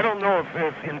I don't know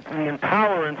if the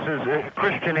intolerance is a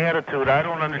Christian attitude. I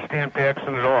don't understand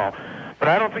Paxson at all. But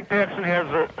I don't think Paxson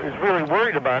is really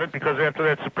worried about it because after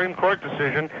that Supreme Court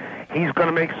decision, he's going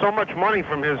to make so much money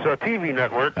from his TV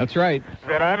network. That's right.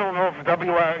 That I don't know if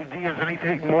WIOD is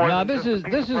anything more. Now than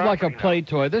this is like a play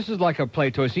toy. This is like a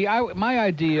play toy. See, my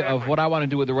idea of what I want to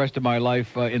do with the rest of my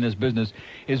life in this business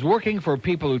is working for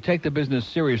people who take the business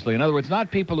seriously. In other words,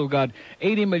 not people who got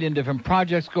 80 million different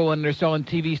projects going. They're selling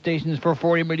TV stations for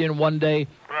 40 million one day.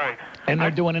 Right. And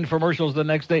they're doing infomercials the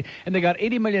next day, and they got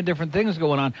 80 million different things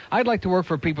going on. I'd like to work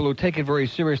for people who take it very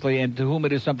seriously and to whom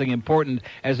it is something important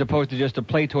as opposed to just a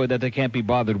play toy that they can't be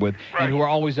bothered with, and who are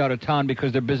always out of town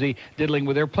because they're busy diddling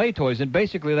with their play toys. And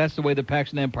basically, that's the way the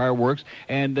Paxson Empire works,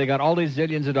 and they got all these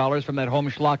zillions of dollars from that home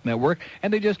schlock network,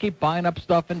 and they just keep buying up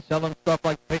stuff and selling stuff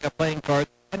like playing cards.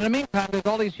 And in the meantime, there's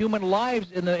all these human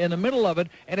lives in the middle of it,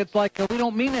 and it's like we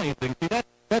don't mean anything. See,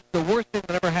 that's the worst thing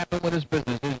that ever happened with this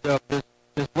business is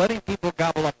just letting people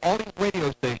gobble up all these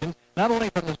radio stations, not only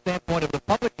from the standpoint of the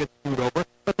public gets screwed over,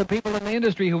 but the people in the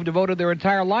industry who've devoted their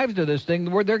entire lives to this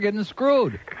thing, where they're getting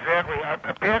screwed. Exactly.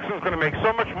 Paxson's going to make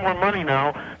so much more money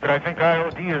now that I think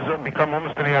IOD has become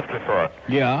almost an afterthought.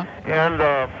 Yeah. And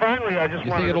finally, I just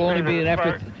wanted to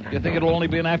say You think it'll only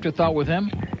be an afterthought with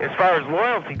him? As far as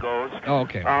loyalty goes, oh,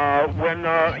 okay. When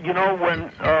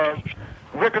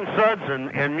Rick and Suds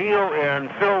and Neil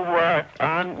and Phil were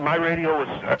on, my radio was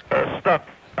stuck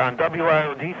on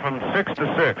WIOD from 6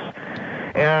 to 6.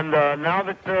 And now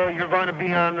that you're going to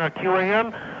be on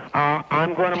QAM,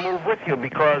 I'm going to move with you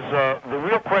because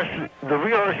the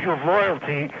real issue of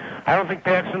loyalty, I don't think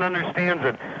Paxson understands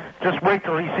it. Just wait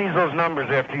till he sees those numbers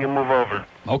after you move over.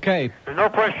 Okay. There's no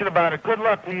question about it. Good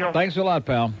luck, Neil. Thanks a lot,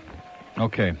 pal.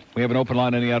 Okay. We have an open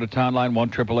line in the out-of-town line,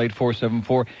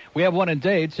 1-888-474. We have one in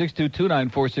Dade,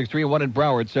 622-9463, and one in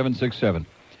Broward, 767.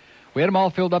 We had them all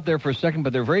filled up there for a second,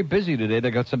 but they're very busy today. They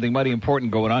got something mighty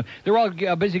important going on. They're all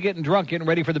busy getting drunk, getting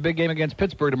ready for the big game against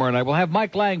Pittsburgh tomorrow night. We'll have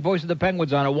Mike Lang, voice of the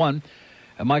Penguins, on at 1.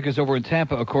 And Mike is over in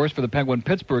Tampa, of course, for the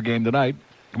Penguin-Pittsburgh game tonight,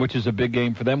 which is a big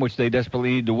game for them, which they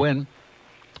desperately need to win.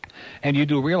 And you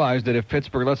do realize that if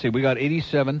Pittsburgh, let's see, we got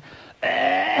 87,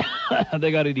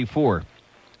 they got 84.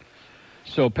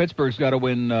 So Pittsburgh's got to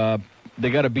win, they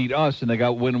got to beat us, and they got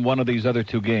to win one of these other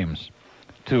two games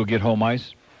to get home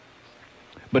ice.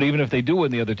 But even if they do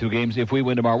win the other two games, if we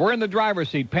win tomorrow, we're in the driver's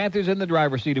seat. Panthers in the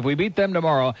driver's seat. If we beat them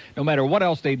tomorrow, no matter what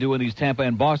else they do in these Tampa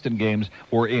and Boston games,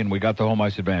 we're in. We got the home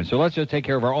ice advantage. So let's just take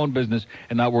care of our own business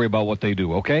and not worry about what they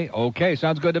do, okay? Okay,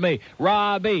 sounds good to me.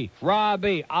 Robbie,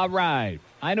 all right.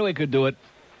 I knew he could do it.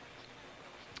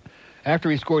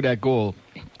 After he scored that goal,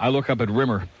 I look up at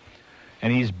Rimmer,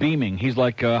 and he's beaming. He's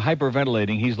like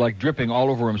hyperventilating. He's like dripping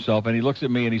all over himself. And he looks at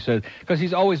me and he says, because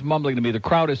he's always mumbling to me. The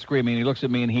crowd is screaming. He looks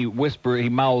at me and he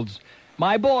mouths,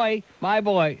 my boy.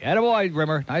 Attaboy,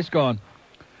 Rimmer. Nice going.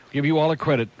 Give you all the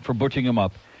credit for butching him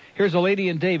up. Here's a lady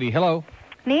in Davie. Hello.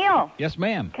 Neil. Yes,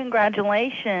 ma'am.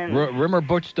 Congratulations. Rimmer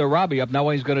butched Robbie up. Now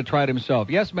he's going to try it himself.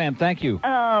 Yes, ma'am. Thank you.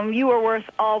 You are worth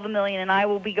all the million, and I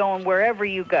will be going wherever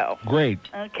you go. Great.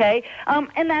 Okay.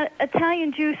 And that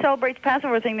Italian Jew celebrates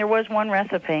Passover thing, there was one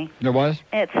recipe. There was?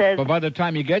 It says... But by the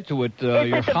time you get to it,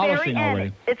 you're holocing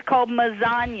already. It's called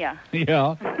lasagna.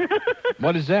 Yeah.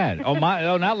 What is that? Oh,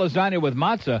 not lasagna with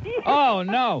matzah. Oh,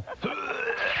 no.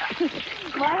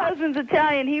 My husband's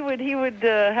Italian. He would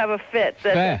have a fit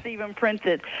that's even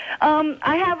printed.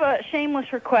 I have a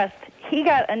shameless request. He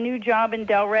got a new job in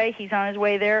Delray. He's on his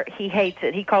way there. He hates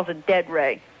it. He calls it Dead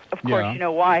Ray. Of course, you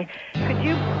know why. Could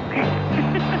you...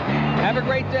 Have a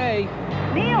great day.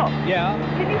 Neil. Yeah?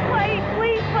 Can you please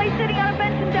play Sitting on a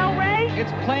Bench in Delray?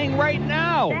 It's playing right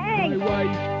now. Thanks. My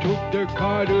wife took the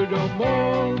car to the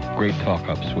mall. Great talk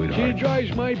up, sweetheart. She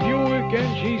drives my Buick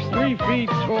and she's 3 feet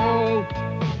tall.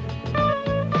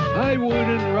 I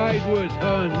wouldn't ride with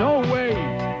her, no way.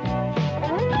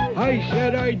 I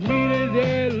said I'd meet her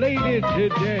there later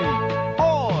today.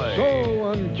 Boy. So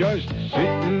I'm just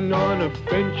sitting on a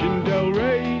bench in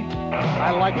Delray.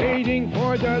 I like waiting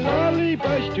for the lolly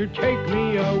bus to take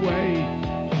me away.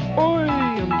 Boy,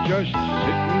 I'm just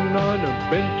sitting on a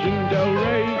bench in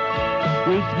Delray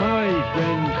with my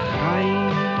friend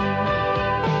Hein.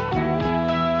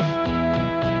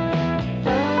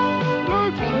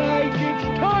 Looks like it's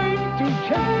time to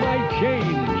check my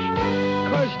change,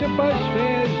 'cause the bus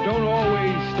fares don't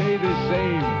always stay the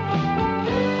same.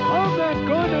 I'm not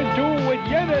gonna do what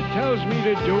Yenna tells me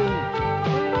to do.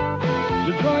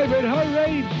 To drive at her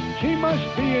age, she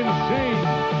must be insane.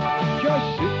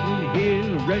 Just sitting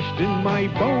here resting my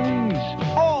bones.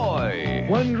 Oi!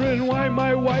 Wondering why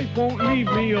my wife won't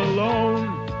leave me alone.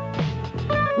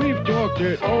 We've talked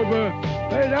it over,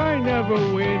 but I never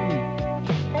win.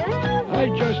 I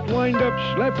just wind up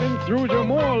schlepping through the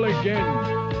mall again.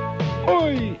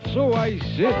 Oi! So I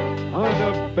sit on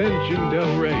a bench in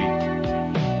Delray.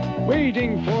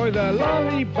 waiting for the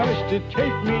lolly bus to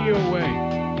take me away.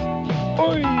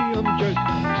 Oi, I'm just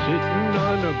sitting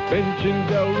on a bench in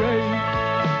Delray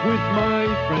with my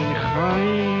friend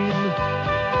Chaim.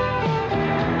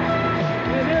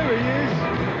 And there he is.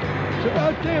 It's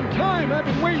about damn time. I've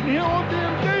been waiting here all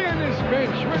damn day on this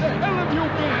bench. Where the hell have you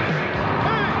been?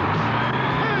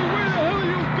 Hey, where the hell are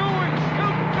you going?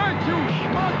 Come back, you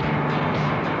schmuck.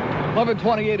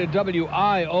 1128 at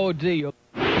WIOD.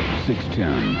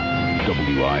 610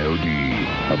 WIOD.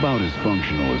 About as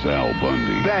functional as Al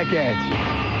Bundy. Back at you.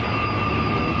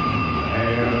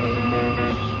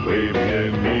 Hands waving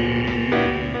at me.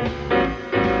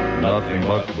 Nothing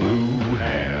but blue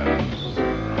hands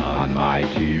on my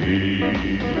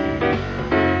TV.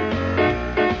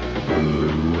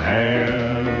 Blue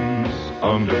hands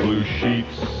under blue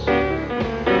sheets.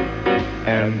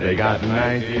 And they got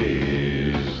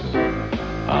 90s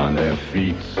on their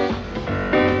feet.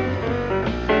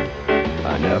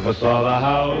 I never saw the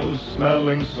house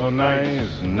smelling so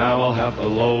nice. Now I'll have to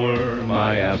lower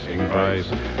my asking price.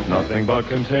 Nothing but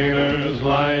containers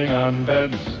lying on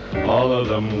beds. All of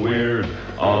them weird,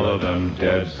 all of them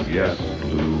dead. Yes,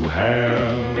 blue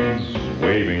hands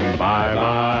waving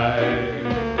bye-bye.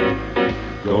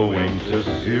 Going to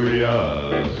seriously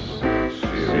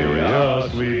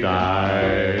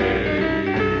die.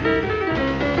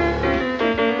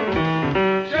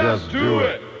 Just do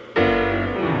it.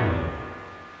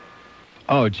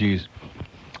 Oh, geez.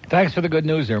 Thanks for the good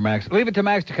news there, Max. Leave it to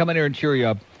Max to come in here and cheer you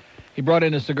up. He brought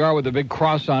in a cigar with a big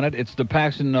cross on it. It's the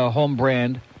Paxson home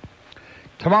brand.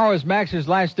 Tomorrow is Max's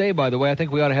last day, by the way. I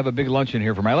think we ought to have a big luncheon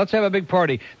here for Max. Let's have a big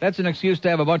party. That's an excuse to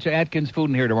have a bunch of Atkins food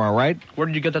in here tomorrow, right? Where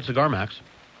did you get that cigar, Max?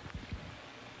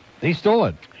 He stole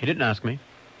it. He didn't ask me.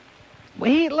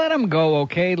 Let him go,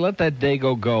 okay? Let that day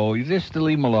go. You just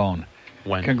leave him alone.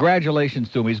 When? Congratulations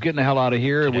to him. He's getting the hell out of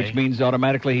here, Today. Which means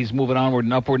automatically he's moving onward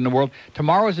and upward in the world.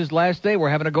 Tomorrow's his last day. We're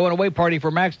having a going-away party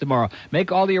for Max tomorrow.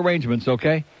 Make all the arrangements,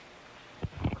 okay?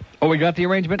 Oh, we got the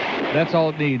arrangement? That's all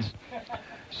it needs.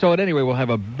 So, at any rate, we'll have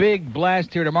a big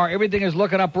blast here tomorrow. Everything is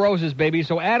looking up roses, baby.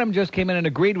 So Adam just came in and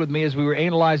agreed with me as we were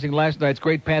analyzing last night's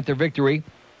great Panther victory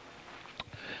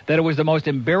that it was the most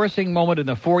embarrassing moment in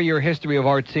the 4-year history of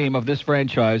our team, of this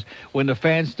franchise, when the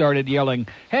fans started yelling,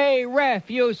 "Hey,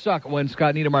 ref, you suck," when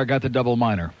Scott Niedermeyer got the double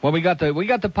minor. When we got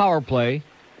the power play,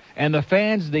 and the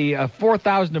fans, the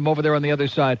 4,000 of them over there on the other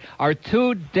side, are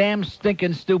too damn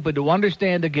stinking stupid to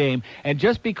understand the game, and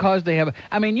just because they have...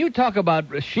 I mean, you talk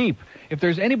about sheep. If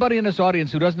there's anybody in this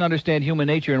audience who doesn't understand human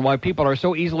nature and why people are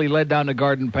so easily led down the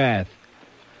garden path,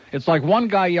 it's like one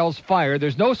guy yells fire.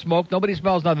 There's no smoke. Nobody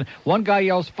smells nothing. One guy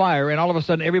yells fire, and all of a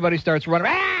sudden everybody starts running.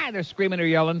 Ah! They're screaming or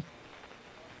yelling.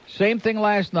 Same thing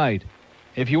last night.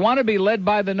 If you want to be led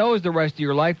by the nose the rest of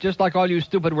your life, just like all you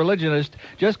stupid religionists,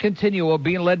 just continue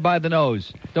being led by the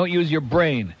nose. Don't use your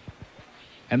brain.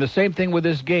 And the same thing with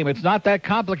this game. It's not that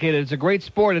complicated. It's a great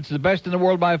sport. It's the best in the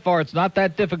world by far. It's not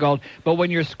that difficult. But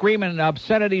when you're screaming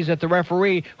obscenities at the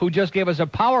referee who just gave us a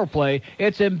power play,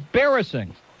 it's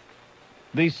embarrassing.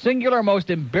 The singular most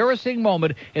embarrassing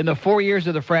moment in the 4 years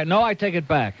of the franchise. No, I take it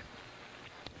back.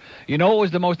 You know what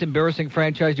was the most embarrassing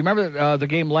franchise? Do you remember the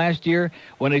game last year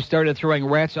when they started throwing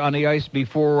rats on the ice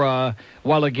before,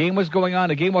 while the game was going on?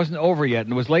 The game wasn't over yet,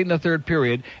 and it was late in the third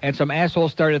period, and some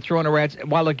assholes started throwing the rats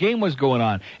while the game was going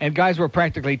on, and guys were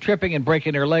practically tripping and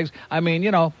breaking their legs. I mean,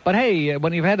 but hey,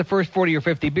 when you've had the first 40 or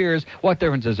 50 beers, what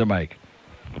difference does it make?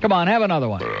 Come on, have another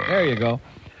one. There you go.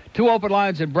 2 open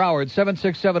lines in Broward,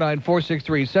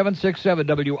 767-9463,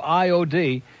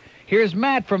 767-WIOD. Here's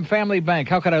Matt from Family Bank.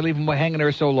 How could I leave him hanging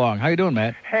there so long? How you doing,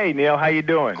 Matt? Hey, Neil. How you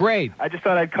doing? Great. I just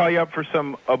thought I'd call you up for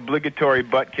some obligatory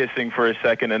butt kissing for a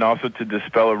second, and also to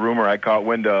dispel a rumor I caught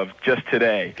wind of just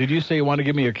today. Did you say you want to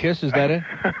give me a kiss? Is that it?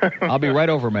 I'll be right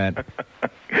over, Matt.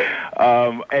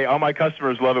 Hey, all my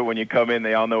customers love it when you come in.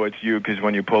 They all know it's you because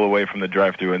when you pull away from the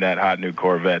drive-thru in that hot new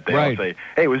Corvette, they all say,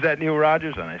 "Hey, was that Neil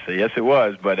Rogers?" And I say, "Yes, it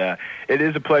was." But it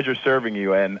is a pleasure serving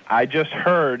you. And I just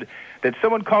heard that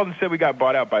someone called and said we got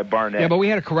bought out by Barnett. Yeah, but we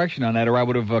had a correction on that, or I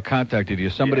would have contacted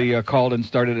you. Somebody called and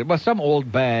started it. Well, some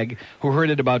old bag who heard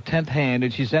it about 10th hand,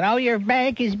 and she said, "Oh, your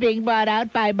bank is being bought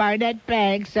out by Barnett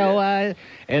Bank." So,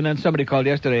 and then somebody called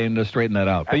yesterday and straightened that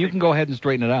out. But you can go ahead and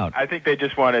straighten it out. I think they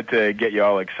just wanted to get you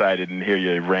all excited and hear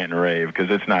you rant and rave, because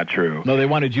it's not true. No, they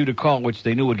wanted you to call, which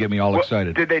they knew would get me all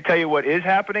excited. Did they tell you what is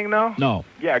happening, though? No.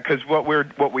 Yeah, because what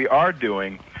we are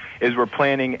doing is we're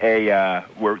planning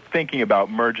we're thinking about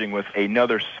merging with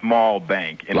another small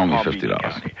bank in only Palm Beach $50.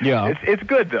 County. Yeah. It's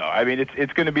good, though. I mean,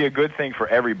 it's going to be a good thing for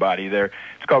everybody.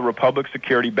 It's called Republic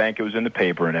Security Bank. It was in the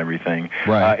paper and everything.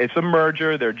 Right. It's a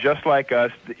merger. They're just like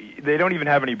us. They don't even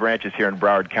have any branches here in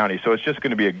Broward County, so it's just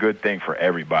going to be a good thing for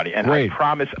everybody. And Great. I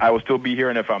promise I will still be here,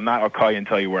 and if I'm not, I'll call you and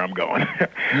tell you where I'm going.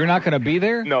 You're not going to be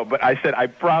there? No, but I said I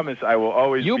promise I will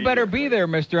always You be better here. be there,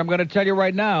 mister. I'm going to tell you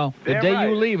right now. The Damn day right.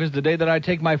 you leave is the day that I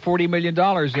take my $40 million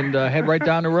and head right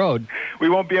down the road. We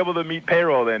won't be able to meet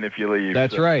payroll then if you leave.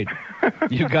 That's so. right.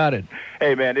 You got it.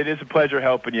 Hey, man, it is a pleasure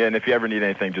helping you, and if you ever need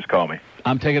anything, just call me.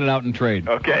 I'm taking it out in trade.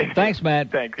 Okay. Thanks,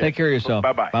 Matt. Thanks. Take care of yourself.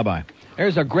 Bye-bye. Bye-bye.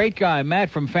 There's a great guy, Matt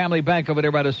from Family Bank over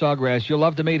there by the Sawgrass. You'll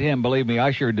love to meet him, believe me.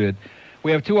 I sure did.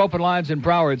 We have 2 open lines in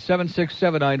Broward,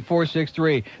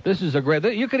 7679463. This is a great...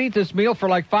 You could eat this meal for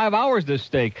like 5 hours, this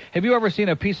steak. Have you ever seen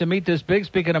a piece of meat this big,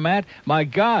 speaking of Matt? My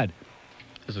God.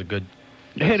 This is a good...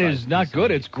 It is not good.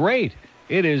 It's great.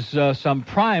 It is some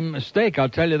prime steak, I'll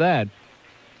tell you that.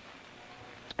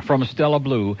 From Stella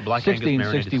Blue, Black Angus marinated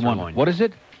 1661. sirloin. What is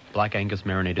it? Black Angus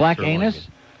marinated Black sirloin. anus?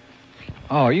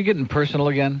 Oh, are you getting personal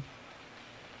again?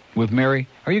 With Mary?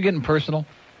 Are you getting personal?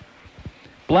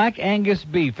 Black Angus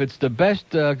beef. It's the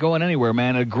best going anywhere,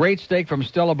 man. A great steak from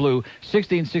Stella Blue,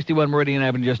 1661 Meridian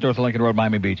Avenue, just north of Lincoln Road,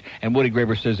 Miami Beach. And Woody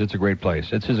Graber says it's a great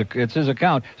place. It's his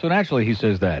account, so naturally he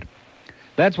says that.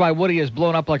 That's why Woody is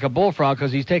blown up like a bullfrog,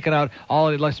 because he's taken out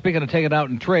all, speaking of taking out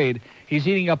in trade, he's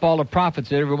eating up all the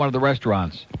profits at every one of the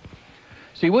restaurants.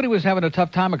 See, Woody was having a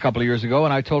tough time a couple of years ago,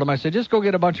 and I told him, I said, just go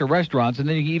get a bunch of restaurants, and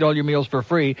then you can eat all your meals for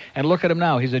free, and look at him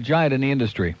now. He's a giant in the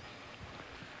industry.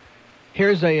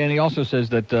 And he also says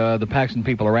that the Paxton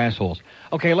people are assholes.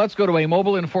 Okay, let's go to a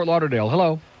mobile in Fort Lauderdale.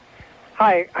 Hello.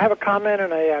 Hi, I have a comment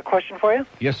and a question for you.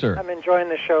 Yes, sir. I'm enjoying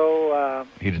the show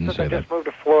He didn't since say I that. just moved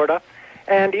to Florida.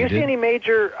 And do you He see did? any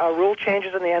major rule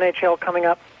changes in the NHL coming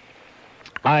up?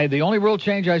 The only rule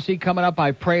change I see coming up,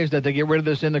 I pray, is that they get rid of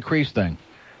this in the crease thing.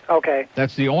 Okay.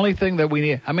 That's the only thing that we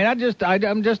need. I mean, I'm just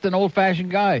an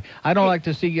old-fashioned guy. I don't like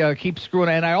to see keep screwing.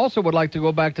 And I also would like to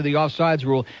go back to the offsides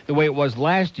rule the way it was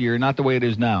last year, not the way it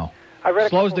is now.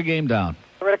 Slows the game down.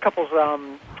 I read a couple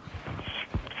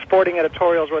sporting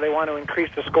editorials where they want to increase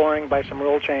the scoring by some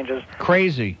rule changes.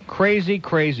 Crazy.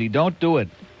 Don't do it.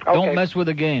 Okay. Don't mess with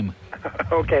the game.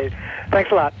 Okay. Thanks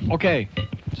a lot. Okay.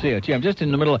 See ya. Gee, I'm just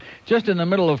in the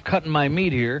middle of cutting my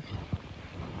meat here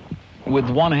with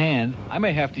one hand. I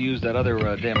may have to use that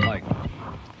other damn mic,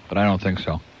 but I don't think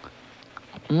so.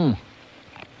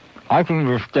 I can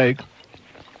eat a steak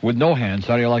with no hands.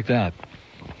 How do you like that?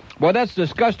 Well, that's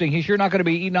disgusting. He's sure not going to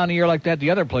be eating on the air like that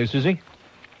the other place, is he?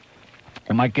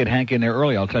 I might get Hank in there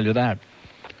early, I'll tell you that.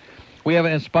 We have,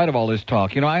 in spite of all this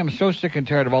talk, I am so sick and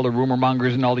tired of all the rumor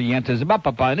mongers and all the yentas,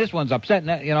 and this one's upset, and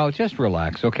that, just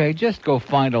relax, okay? Just go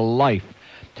find a life.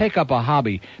 Take up a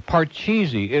hobby.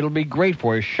 Parcheesi. It'll be great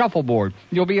for you. Shuffleboard.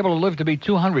 You'll be able to live to be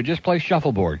 200. Just play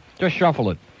shuffleboard. Just shuffle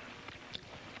it.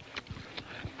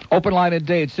 Open line at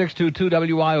Dade,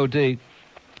 622-WIOD.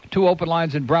 2 open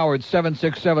lines in Broward,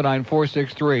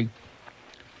 767-9463.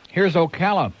 Here's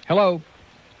Ocala. Hello.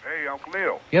 Hey, Uncle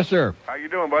Neil. Yes, sir. How you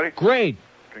doing, buddy? Great.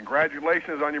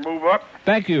 Congratulations on your move up.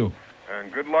 Thank you.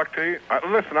 And good luck to you.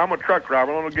 Listen, I'm a truck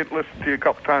driver. I'm going to listen to you a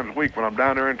couple times a week when I'm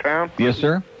down there in town. Yes,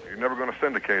 sir. You're never going to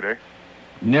syndicate, eh?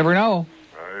 Never know.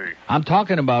 Hey. I'm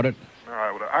talking about it. All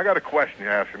right, well, I got a question to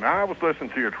ask you. Now, I was listening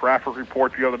to your traffic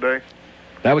report the other day.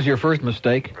 That was your first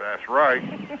mistake. That's right.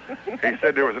 He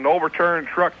said there was an overturned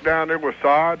truck down there with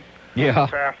sod. Yeah. I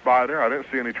passed by there. I didn't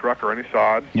see any truck or any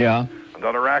sod. Yeah.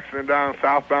 Another accident down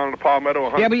southbound in the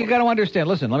Palmetto. Yeah, but you got to understand.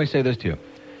 Listen, let me say this to you.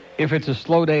 If it's a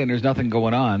slow day and there's nothing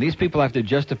going on, these people have to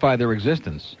justify their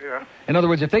existence. Yeah. In other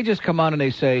words, if they just come on and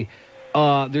they say,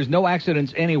 there's no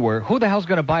accidents anywhere, who the hell's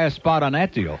going to buy a spot on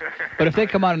that deal? But if they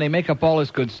come on and they make up all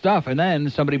this good stuff, and then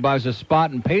somebody buys a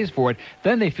spot and pays for it,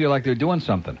 then they feel like they're doing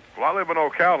something. Well, I live in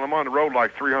Ocala, and I'm on the road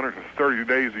like 330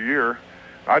 days a year.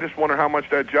 I just wonder how much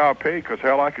that job paid, because,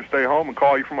 hell, I could stay home and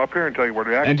call you from up here and tell you where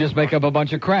the accident And just make up a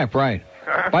bunch of crap, right.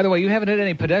 By the way, you haven't hit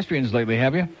any pedestrians lately,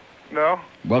 have you? No.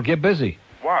 Well, get busy.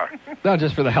 Why? No,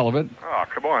 just for the hell of it. Oh,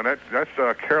 come on. That's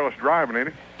careless driving, ain't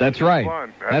it? That's right.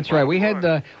 Fun. That's right. We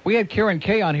had Karen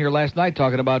Kay on here last night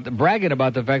bragging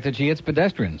about the fact that she hits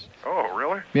pedestrians. Oh,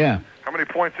 really? Yeah. How many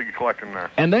points are you collecting there?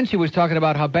 And then she was talking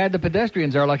about how bad the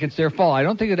pedestrians are, like it's their fault. I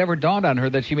don't think it ever dawned on her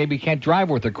that she maybe can't drive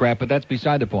worth a crap, but that's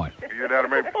beside the point. Either that or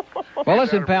maybe... Well,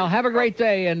 listen, pal, have a great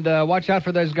day, and watch out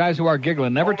for those guys who are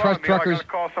giggling. Never trust truckers. I got to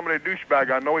call somebody a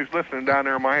douchebag. I know he's listening down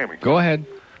there in Miami. Go ahead.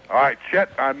 All right, Chet,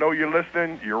 I know you're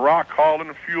listening. You're rock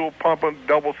hauling, fuel pumping,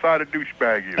 double-sided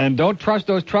douchebag. You. And don't trust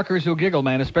those truckers who giggle,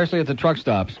 man, especially at the truck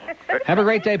stops. Have a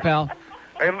great day, pal.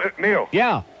 Hey, Neil.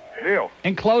 Yeah. Neil.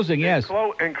 In closing, yes.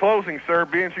 In closing, sir,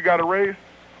 being you got a raise,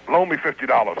 loan me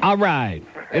 $50. All right.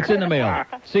 It's in the mail.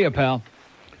 See ya, pal.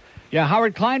 Yeah,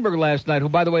 Howard Kleinberg last night, who,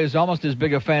 by the way, is almost as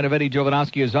big a fan of Eddie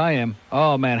Jovanovski as I am.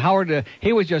 Oh, man, Howard,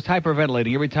 he was just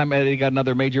hyperventilating every time Eddie got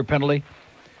another major penalty.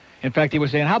 In fact, he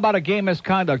was saying, how about a game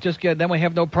misconduct? Then we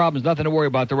have no problems, nothing to worry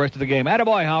about the rest of the game.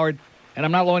 Attaboy, Howard. And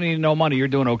I'm not loaning you no money. You're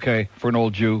doing okay for an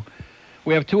old Jew.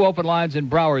 We have 2 open lines in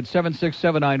Broward,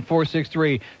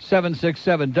 7679463,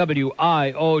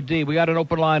 767-WIOD. We got an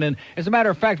open line, and as a matter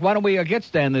of fact, why don't we get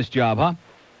Stan this job, huh?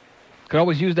 Could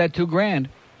always use that $2,000.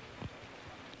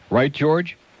 Right,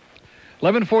 George?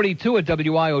 1142 at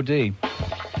WIOD.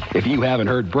 If you haven't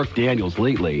heard Brooke Daniels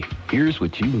lately, here's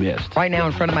what you missed. Right now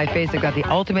in front of my face, I've got the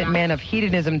Ultimate Man of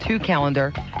Hedonism 2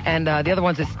 calendar, and the other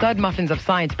one's the Stud Muffins of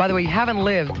Science. By the way, you haven't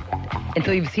lived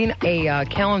until you've seen a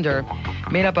calendar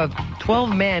made up of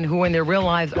 12 men who in their real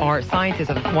lives are scientists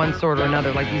of one sort or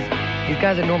another. Like these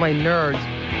guys are normally nerds,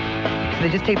 so they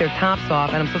just take their tops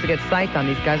off, and I'm supposed to get psyched on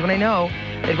these guys when I know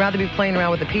they'd rather be playing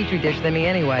around with the Petri dish than me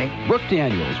anyway. Brooke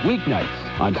Daniels,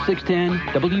 weeknights on 610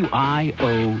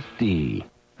 WIOD.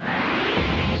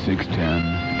 610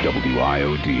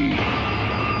 WIOD.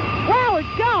 Wow, it's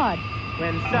God!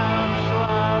 When some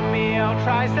schlumio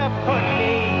tries to put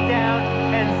me down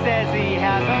and says he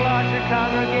has a larger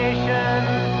congregation,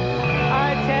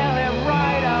 I tell him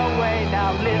right away,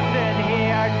 now listen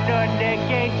here,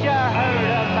 Nunegate, you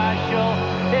heard of my show,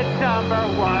 it's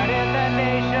 #1 in the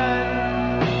nation.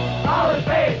 All his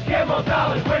face, give more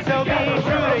dollars, we're so be true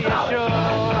to your show,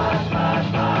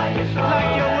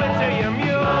 like you would to your mule.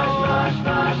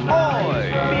 Boy,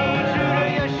 be true to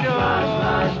your show,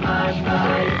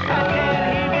 and then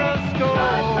he will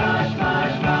score.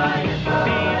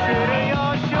 Be true to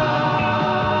your show.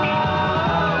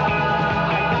 I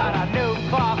got a new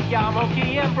cloth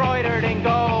yarmulke embroidered in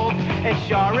gold. It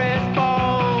sure is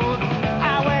bold.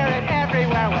 I wear it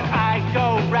everywhere when I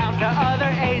go round to other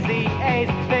AZAs.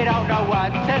 They don't know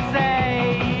what to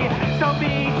say. So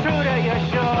be true to your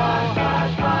show.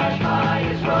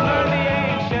 Learn the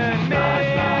ancient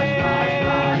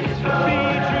myths. Be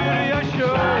true to your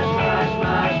show.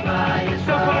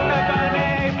 So put the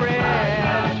bunny bread.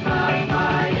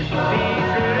 Be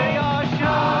true to your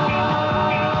show.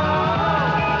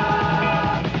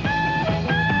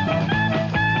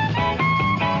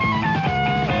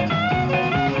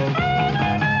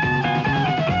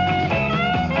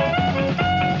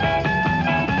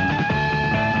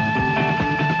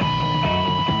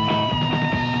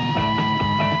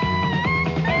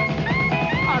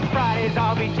 On Fridays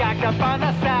I'll be jacked up on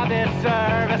the Sabbath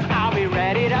service. I'll be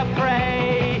ready to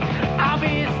pray. I'll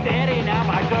be steady now.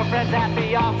 My girlfriend's at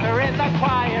the altar in the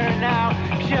choir now.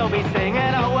 She'll be singing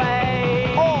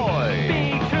away. Boy!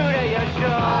 Be true to your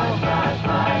show.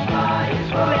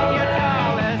 Let your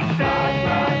talent sing.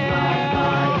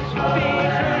 Be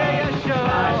true to your show.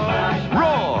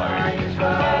 Roy!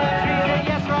 Treason,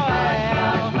 yes, Roy.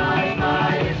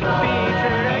 Be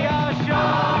true to your show.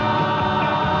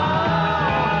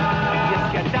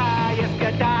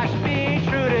 Yiskadash, be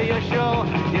true to your show.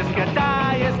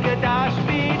 Yiskadash,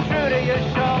 be true to your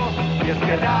show.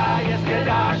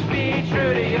 Yiskadash, be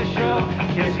true to your show.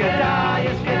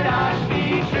 Yiskadash, be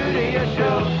true to your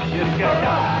show.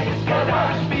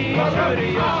 Yiskadash, be true to your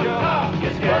show.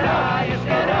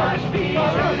 Yiskadash, be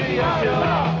true to your show.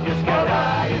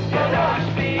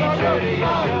 Yiskadash, be true to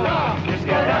your show.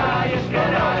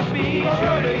 Yiskadash, be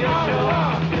true to your show.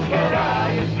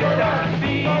 Yiskadash,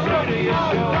 be true to your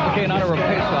show. Okay, not a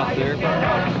pace off there.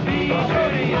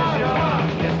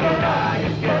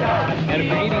 And if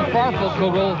you're eating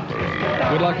Farfelkugel,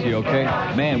 good luck to you, okay?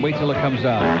 Man, wait till it comes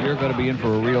out. You're going to be in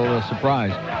for a real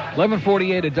surprise.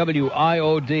 1148 at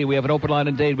WIOD. We have an open line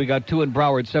in Dade. We got 2 in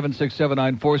Broward,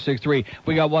 7679463.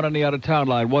 We got 1 on the out-of-town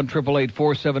line,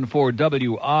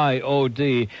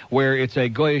 1-888-474-WIOD, where it's a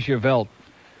Goyish Welt.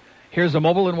 Here's a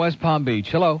mobile in West Palm Beach.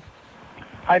 Hello.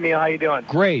 Hi, Neil. How you doing?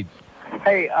 Great.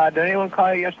 Hey, did anyone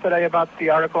call you yesterday about the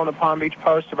article in the Palm Beach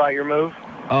Post about your move?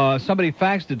 Somebody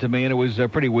faxed it to me, and it was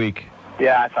pretty weak.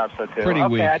 Yeah, I thought so, too. Pretty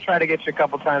weak. I tried to get you a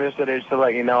couple times yesterday just to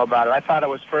let you know about it. I thought it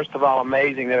was, first of all,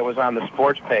 amazing that it was on the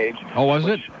sports page. Oh, was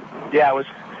it? Yeah, it was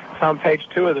on page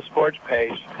 2 of the sports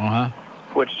page. Uh-huh.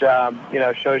 Which,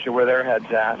 shows you where their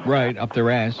head's at. Right, up their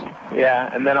ass.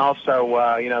 Yeah, and then also,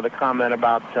 the comment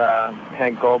about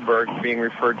Hank Goldberg being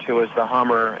referred to as the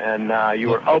Hummer, and you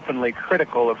were openly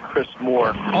critical of Chris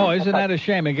Moore. Oh, isn't that a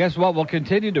shame? And guess what? We'll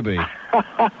continue to be.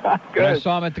 Good. I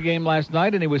saw him at the game last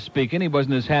night, and he was speaking. He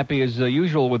wasn't as happy as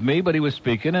usual with me, but he was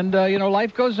speaking, and,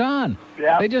 life goes on.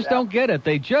 Yeah. They just don't get it.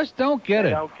 They just don't get it.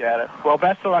 They don't get it. Well,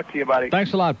 best of luck to you, buddy.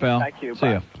 Thanks a lot, pal. Thank you. See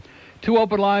Bye. ya. 2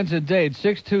 open lines in Dade,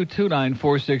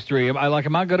 6229463. Am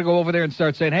I going to go over there and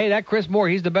start saying, hey, that Chris Moore,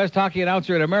 he's the best hockey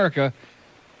announcer in America.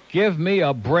 Give me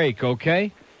a break,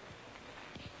 okay?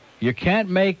 You can't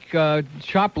make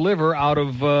chopped liver out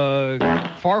of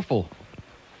farfel.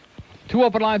 2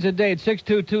 open lines a day at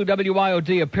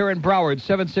 622-WIOD. Appear in Broward,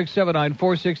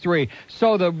 767-9463.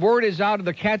 So the word is out,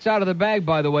 the cat's out of the bag,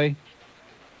 by the way,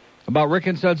 about Rick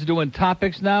and Suds doing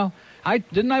topics now.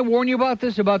 Didn't I warn you about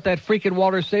this, about that freaking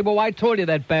Walter Sabo? I told you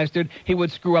that bastard, he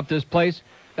would screw up this place.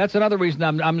 That's another reason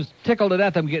I'm tickled to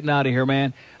death I'm getting out of here,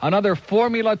 man. Another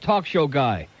formula talk show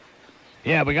guy.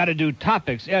 Yeah, we got to do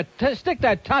topics. Yeah, stick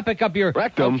that topic up your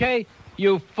rectum. Okay,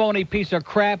 you phony piece of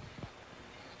crap.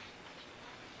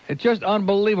 It's just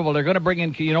unbelievable. They're going to bring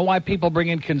in, you know why people bring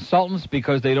in consultants?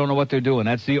 Because they don't know what they're doing.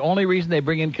 That's the only reason they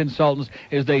bring in consultants,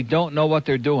 is they don't know what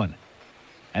they're doing.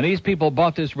 And these people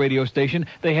bought this radio station.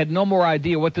 They had no more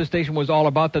idea what this station was all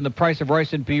about than the price of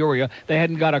rice in Peoria. They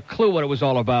hadn't got a clue what it was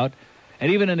all about.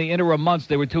 And even in the interim months,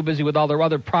 they were too busy with all their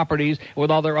other properties,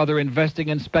 with all their other investing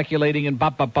and speculating and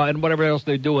and whatever else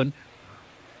they're doing,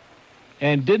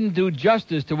 and didn't do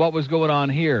justice to what was going on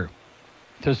here,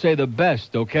 to say the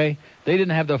best, okay? They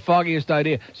didn't have the foggiest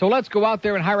idea. So let's go out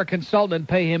there and hire a consultant and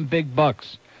pay him big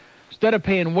bucks. Instead of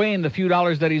paying Wayne the few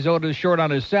dollars that he's owed short on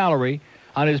his salary,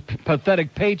 on his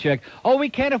pathetic paycheck. Oh, we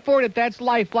can't afford it. That's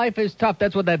life. Life is tough.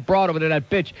 That's what that broad over there, that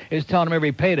bitch, is telling him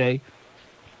every payday.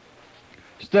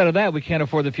 Instead of that, we can't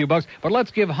afford the few bucks. But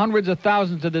let's give hundreds of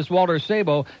thousands to this Walter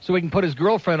Sabo so we can put his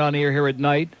girlfriend on the air here at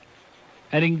night.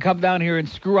 And he can come down here and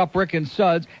screw up Rick and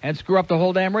Suds and screw up the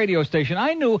whole damn radio station.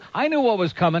 I knew what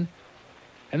was coming.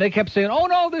 And they kept saying, oh,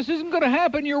 no, this isn't going to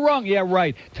happen. You're wrong. Yeah,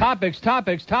 right. Topics.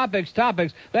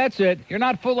 That's it. You're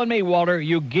not fooling me, Walter,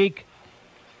 you geek.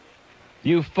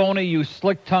 You phony, you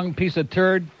slick-tongued piece of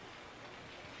turd.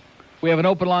 We have an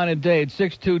open line a day at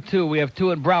 622. We have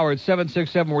 2 in Broward,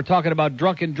 767. We're talking about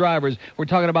drunken drivers. We're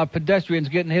talking about pedestrians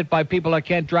getting hit by people that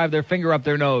can't drive their finger up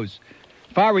their nose.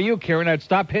 If I were you, Karen, I'd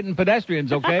stop hitting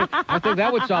pedestrians, okay? I think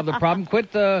that would solve the problem.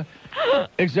 Quit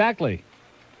exactly.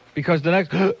 Because the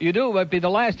next you do might be the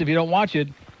last if you don't watch it.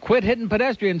 Quit hitting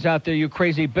pedestrians out there, you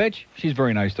crazy bitch. She's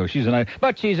very nice, though.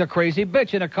 But she's a crazy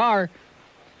bitch in a car.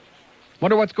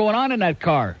 Wonder what's going on in that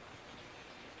car.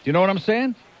 Do you know what I'm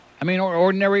saying? I mean,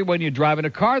 ordinary, when you drive in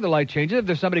a car, the light changes. If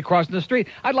there's somebody crossing the street,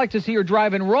 I'd like to see her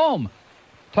drive in Rome.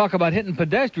 Talk about hitting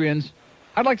pedestrians.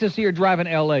 I'd like to see her drive in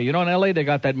L.A. You know, in L.A., they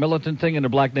got that militant thing in the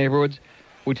black neighborhoods,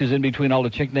 which is in between all the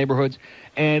chink neighborhoods.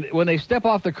 And when they step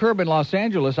off the curb in Los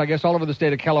Angeles, I guess all over the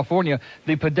state of California,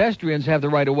 the pedestrians have the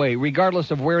right of way,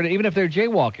 regardless of where, even if they're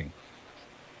jaywalking.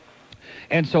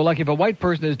 And so, like, if a white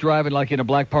person is driving, like, in a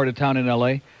black part of town in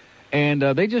L.A., and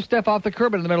they just step off the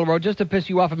curb in the middle of the road just to piss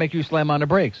you off and make you slam on the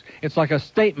brakes. It's like a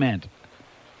statement.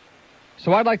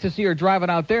 So I'd like to see her driving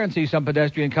out there and see some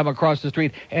pedestrian come across the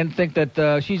street and think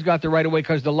that she's got the right of way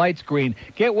because the light's green.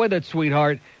 Get with it,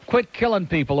 sweetheart. Quit killing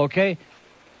people, okay?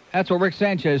 That's what Rick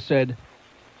Sanchez said.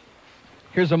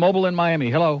 Here's a mobile in Miami.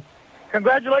 Hello.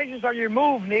 Congratulations on your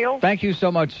move, Neil. Thank you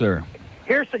so much, sir.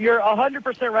 You're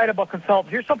 100% right about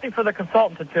consultants. Here's something for the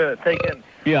consultant to take in.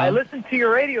 Yeah. I listen to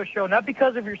your radio show not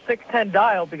because of your 610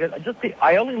 dial, because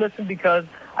I only listen because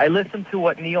I listen to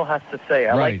what Neil has to say.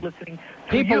 I like listening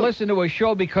to People you. listen to a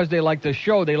show because they like the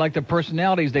show. They like the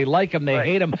personalities. They like them. They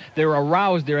hate them. They're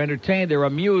aroused. They're entertained. They're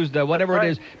amused. Whatever it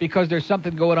is, because there's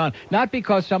something going on. Not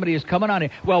because somebody is coming on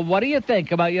here. Well, what do you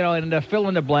think about, and the fill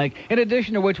in the blank? In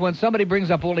addition to which, when somebody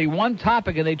brings up only one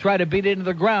topic and they try to beat it into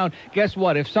the ground, guess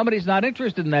what? If somebody's not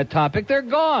interested in that topic, they're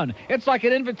gone. It's like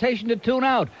an invitation to tune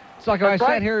out. It's like I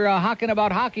sat here hawking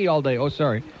about hockey all day. Oh,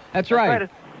 sorry. That's right.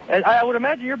 I would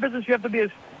imagine your business, you have to be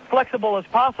as flexible as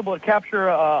possible to capture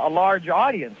a large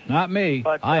audience. Not me.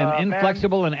 But, I am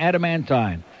inflexible and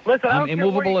adamantine. Listen, I'm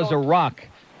immovable as a rock.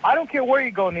 I don't care where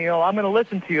you go, Neil. I'm going to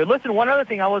listen to you. Listen, one other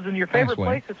thing. I was in your favorite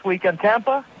place this weekend,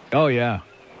 Tampa. Oh, yeah.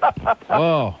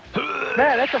 Oh.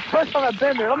 Man, that's the first time I've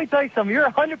been there. Let me tell you something.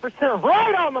 You're 100%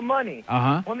 right on the money.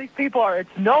 Uh-huh. When these people are, it's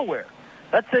nowhere.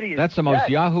 That city is That's the most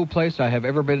Yahoo place I have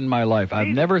ever been in my life. I've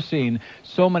never seen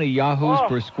so many Yahoos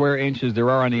per square inch as there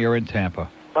are on the air in Tampa.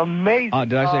 Amazing.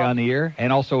 Did I say on the air?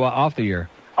 And also off the air.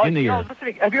 In the air.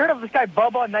 Listen, have you heard of this guy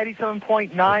Bubba on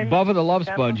 97.9? Bubba the Love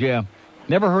Sponge, yeah.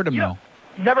 Never heard him, though.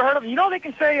 Never heard of him? You know they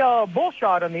can say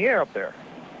bullshot on the air up there.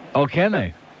 Oh, can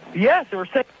they? Yes, they were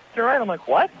saying right. I'm like,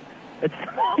 what? It's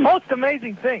the most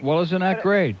amazing thing. Well, isn't that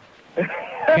great?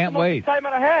 Can't wait. Time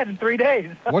I had in 3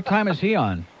 days. What time is he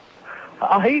on?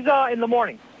 He's in the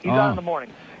morning. He's on in the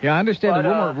morning. Yeah, I understand.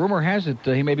 The rumor has it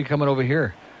he may be coming over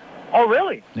here. Oh,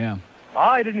 really? Yeah. Oh,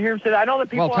 I didn't hear him say that. I know that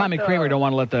people. Well, Tommy Kramer don't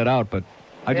want to let that out, but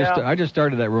I just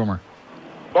started that rumor.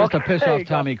 Just to piss off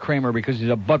Tommy Kramer because he's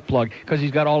a butt plug, because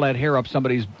he's got all that hair up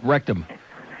somebody's rectum.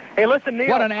 Hey, listen, Neil.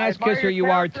 What an ass kisser you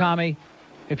are, Tommy.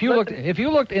 If you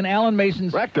looked in Alan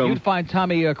Mason's rectum, you'd find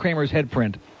Tommy Kramer's head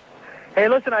print. Hey,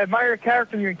 listen, I admire your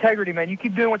character and your integrity, man. You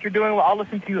keep doing what you're doing. I'll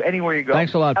listen to you anywhere you go.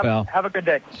 Thanks a lot, pal. Have a good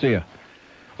day. See ya.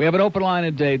 We have an open line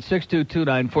at Dade,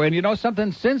 62294. And you know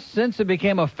something? Since it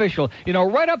became official,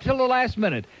 right up till the last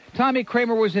minute, Tommy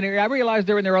Kramer was in here. I realized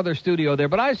they're in their other studio there,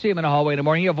 but I see him in the hallway in the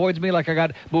morning. He avoids me like I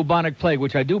got bubonic plague,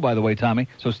 which I do, by the way, Tommy,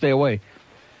 so stay away.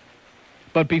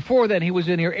 But before then, he was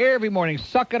in here every morning,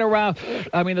 sucking around.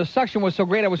 I mean, the suction was so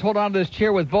great, I was holding on to this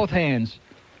chair with both hands.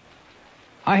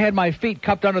 I had my feet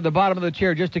cupped under the bottom of the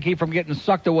chair just to keep from getting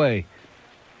sucked away.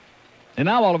 And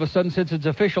now, all of a sudden, since it's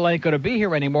official, I ain't going to be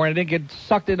here anymore, and I didn't get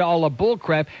sucked into all the bull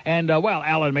crap. And,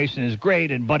 Alan Mason is great,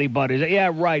 and Buddy Bud is...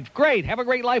 Yeah, right. Great. Have a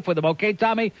great life with him, okay,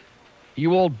 Tommy?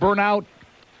 You old burnout.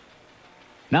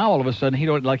 Now, all of a sudden, he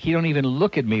don't even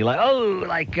look at me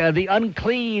like, the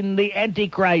unclean, the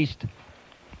Antichrist.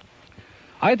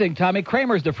 I think Tommy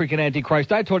Kramer's the freaking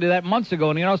Antichrist. I told you that months ago,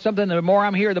 and you know something? The more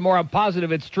I'm here, the more I'm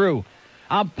positive it's true.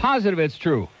 I'm positive it's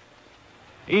true.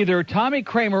 Either Tommy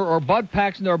Kramer or Bud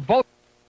Paxton or both...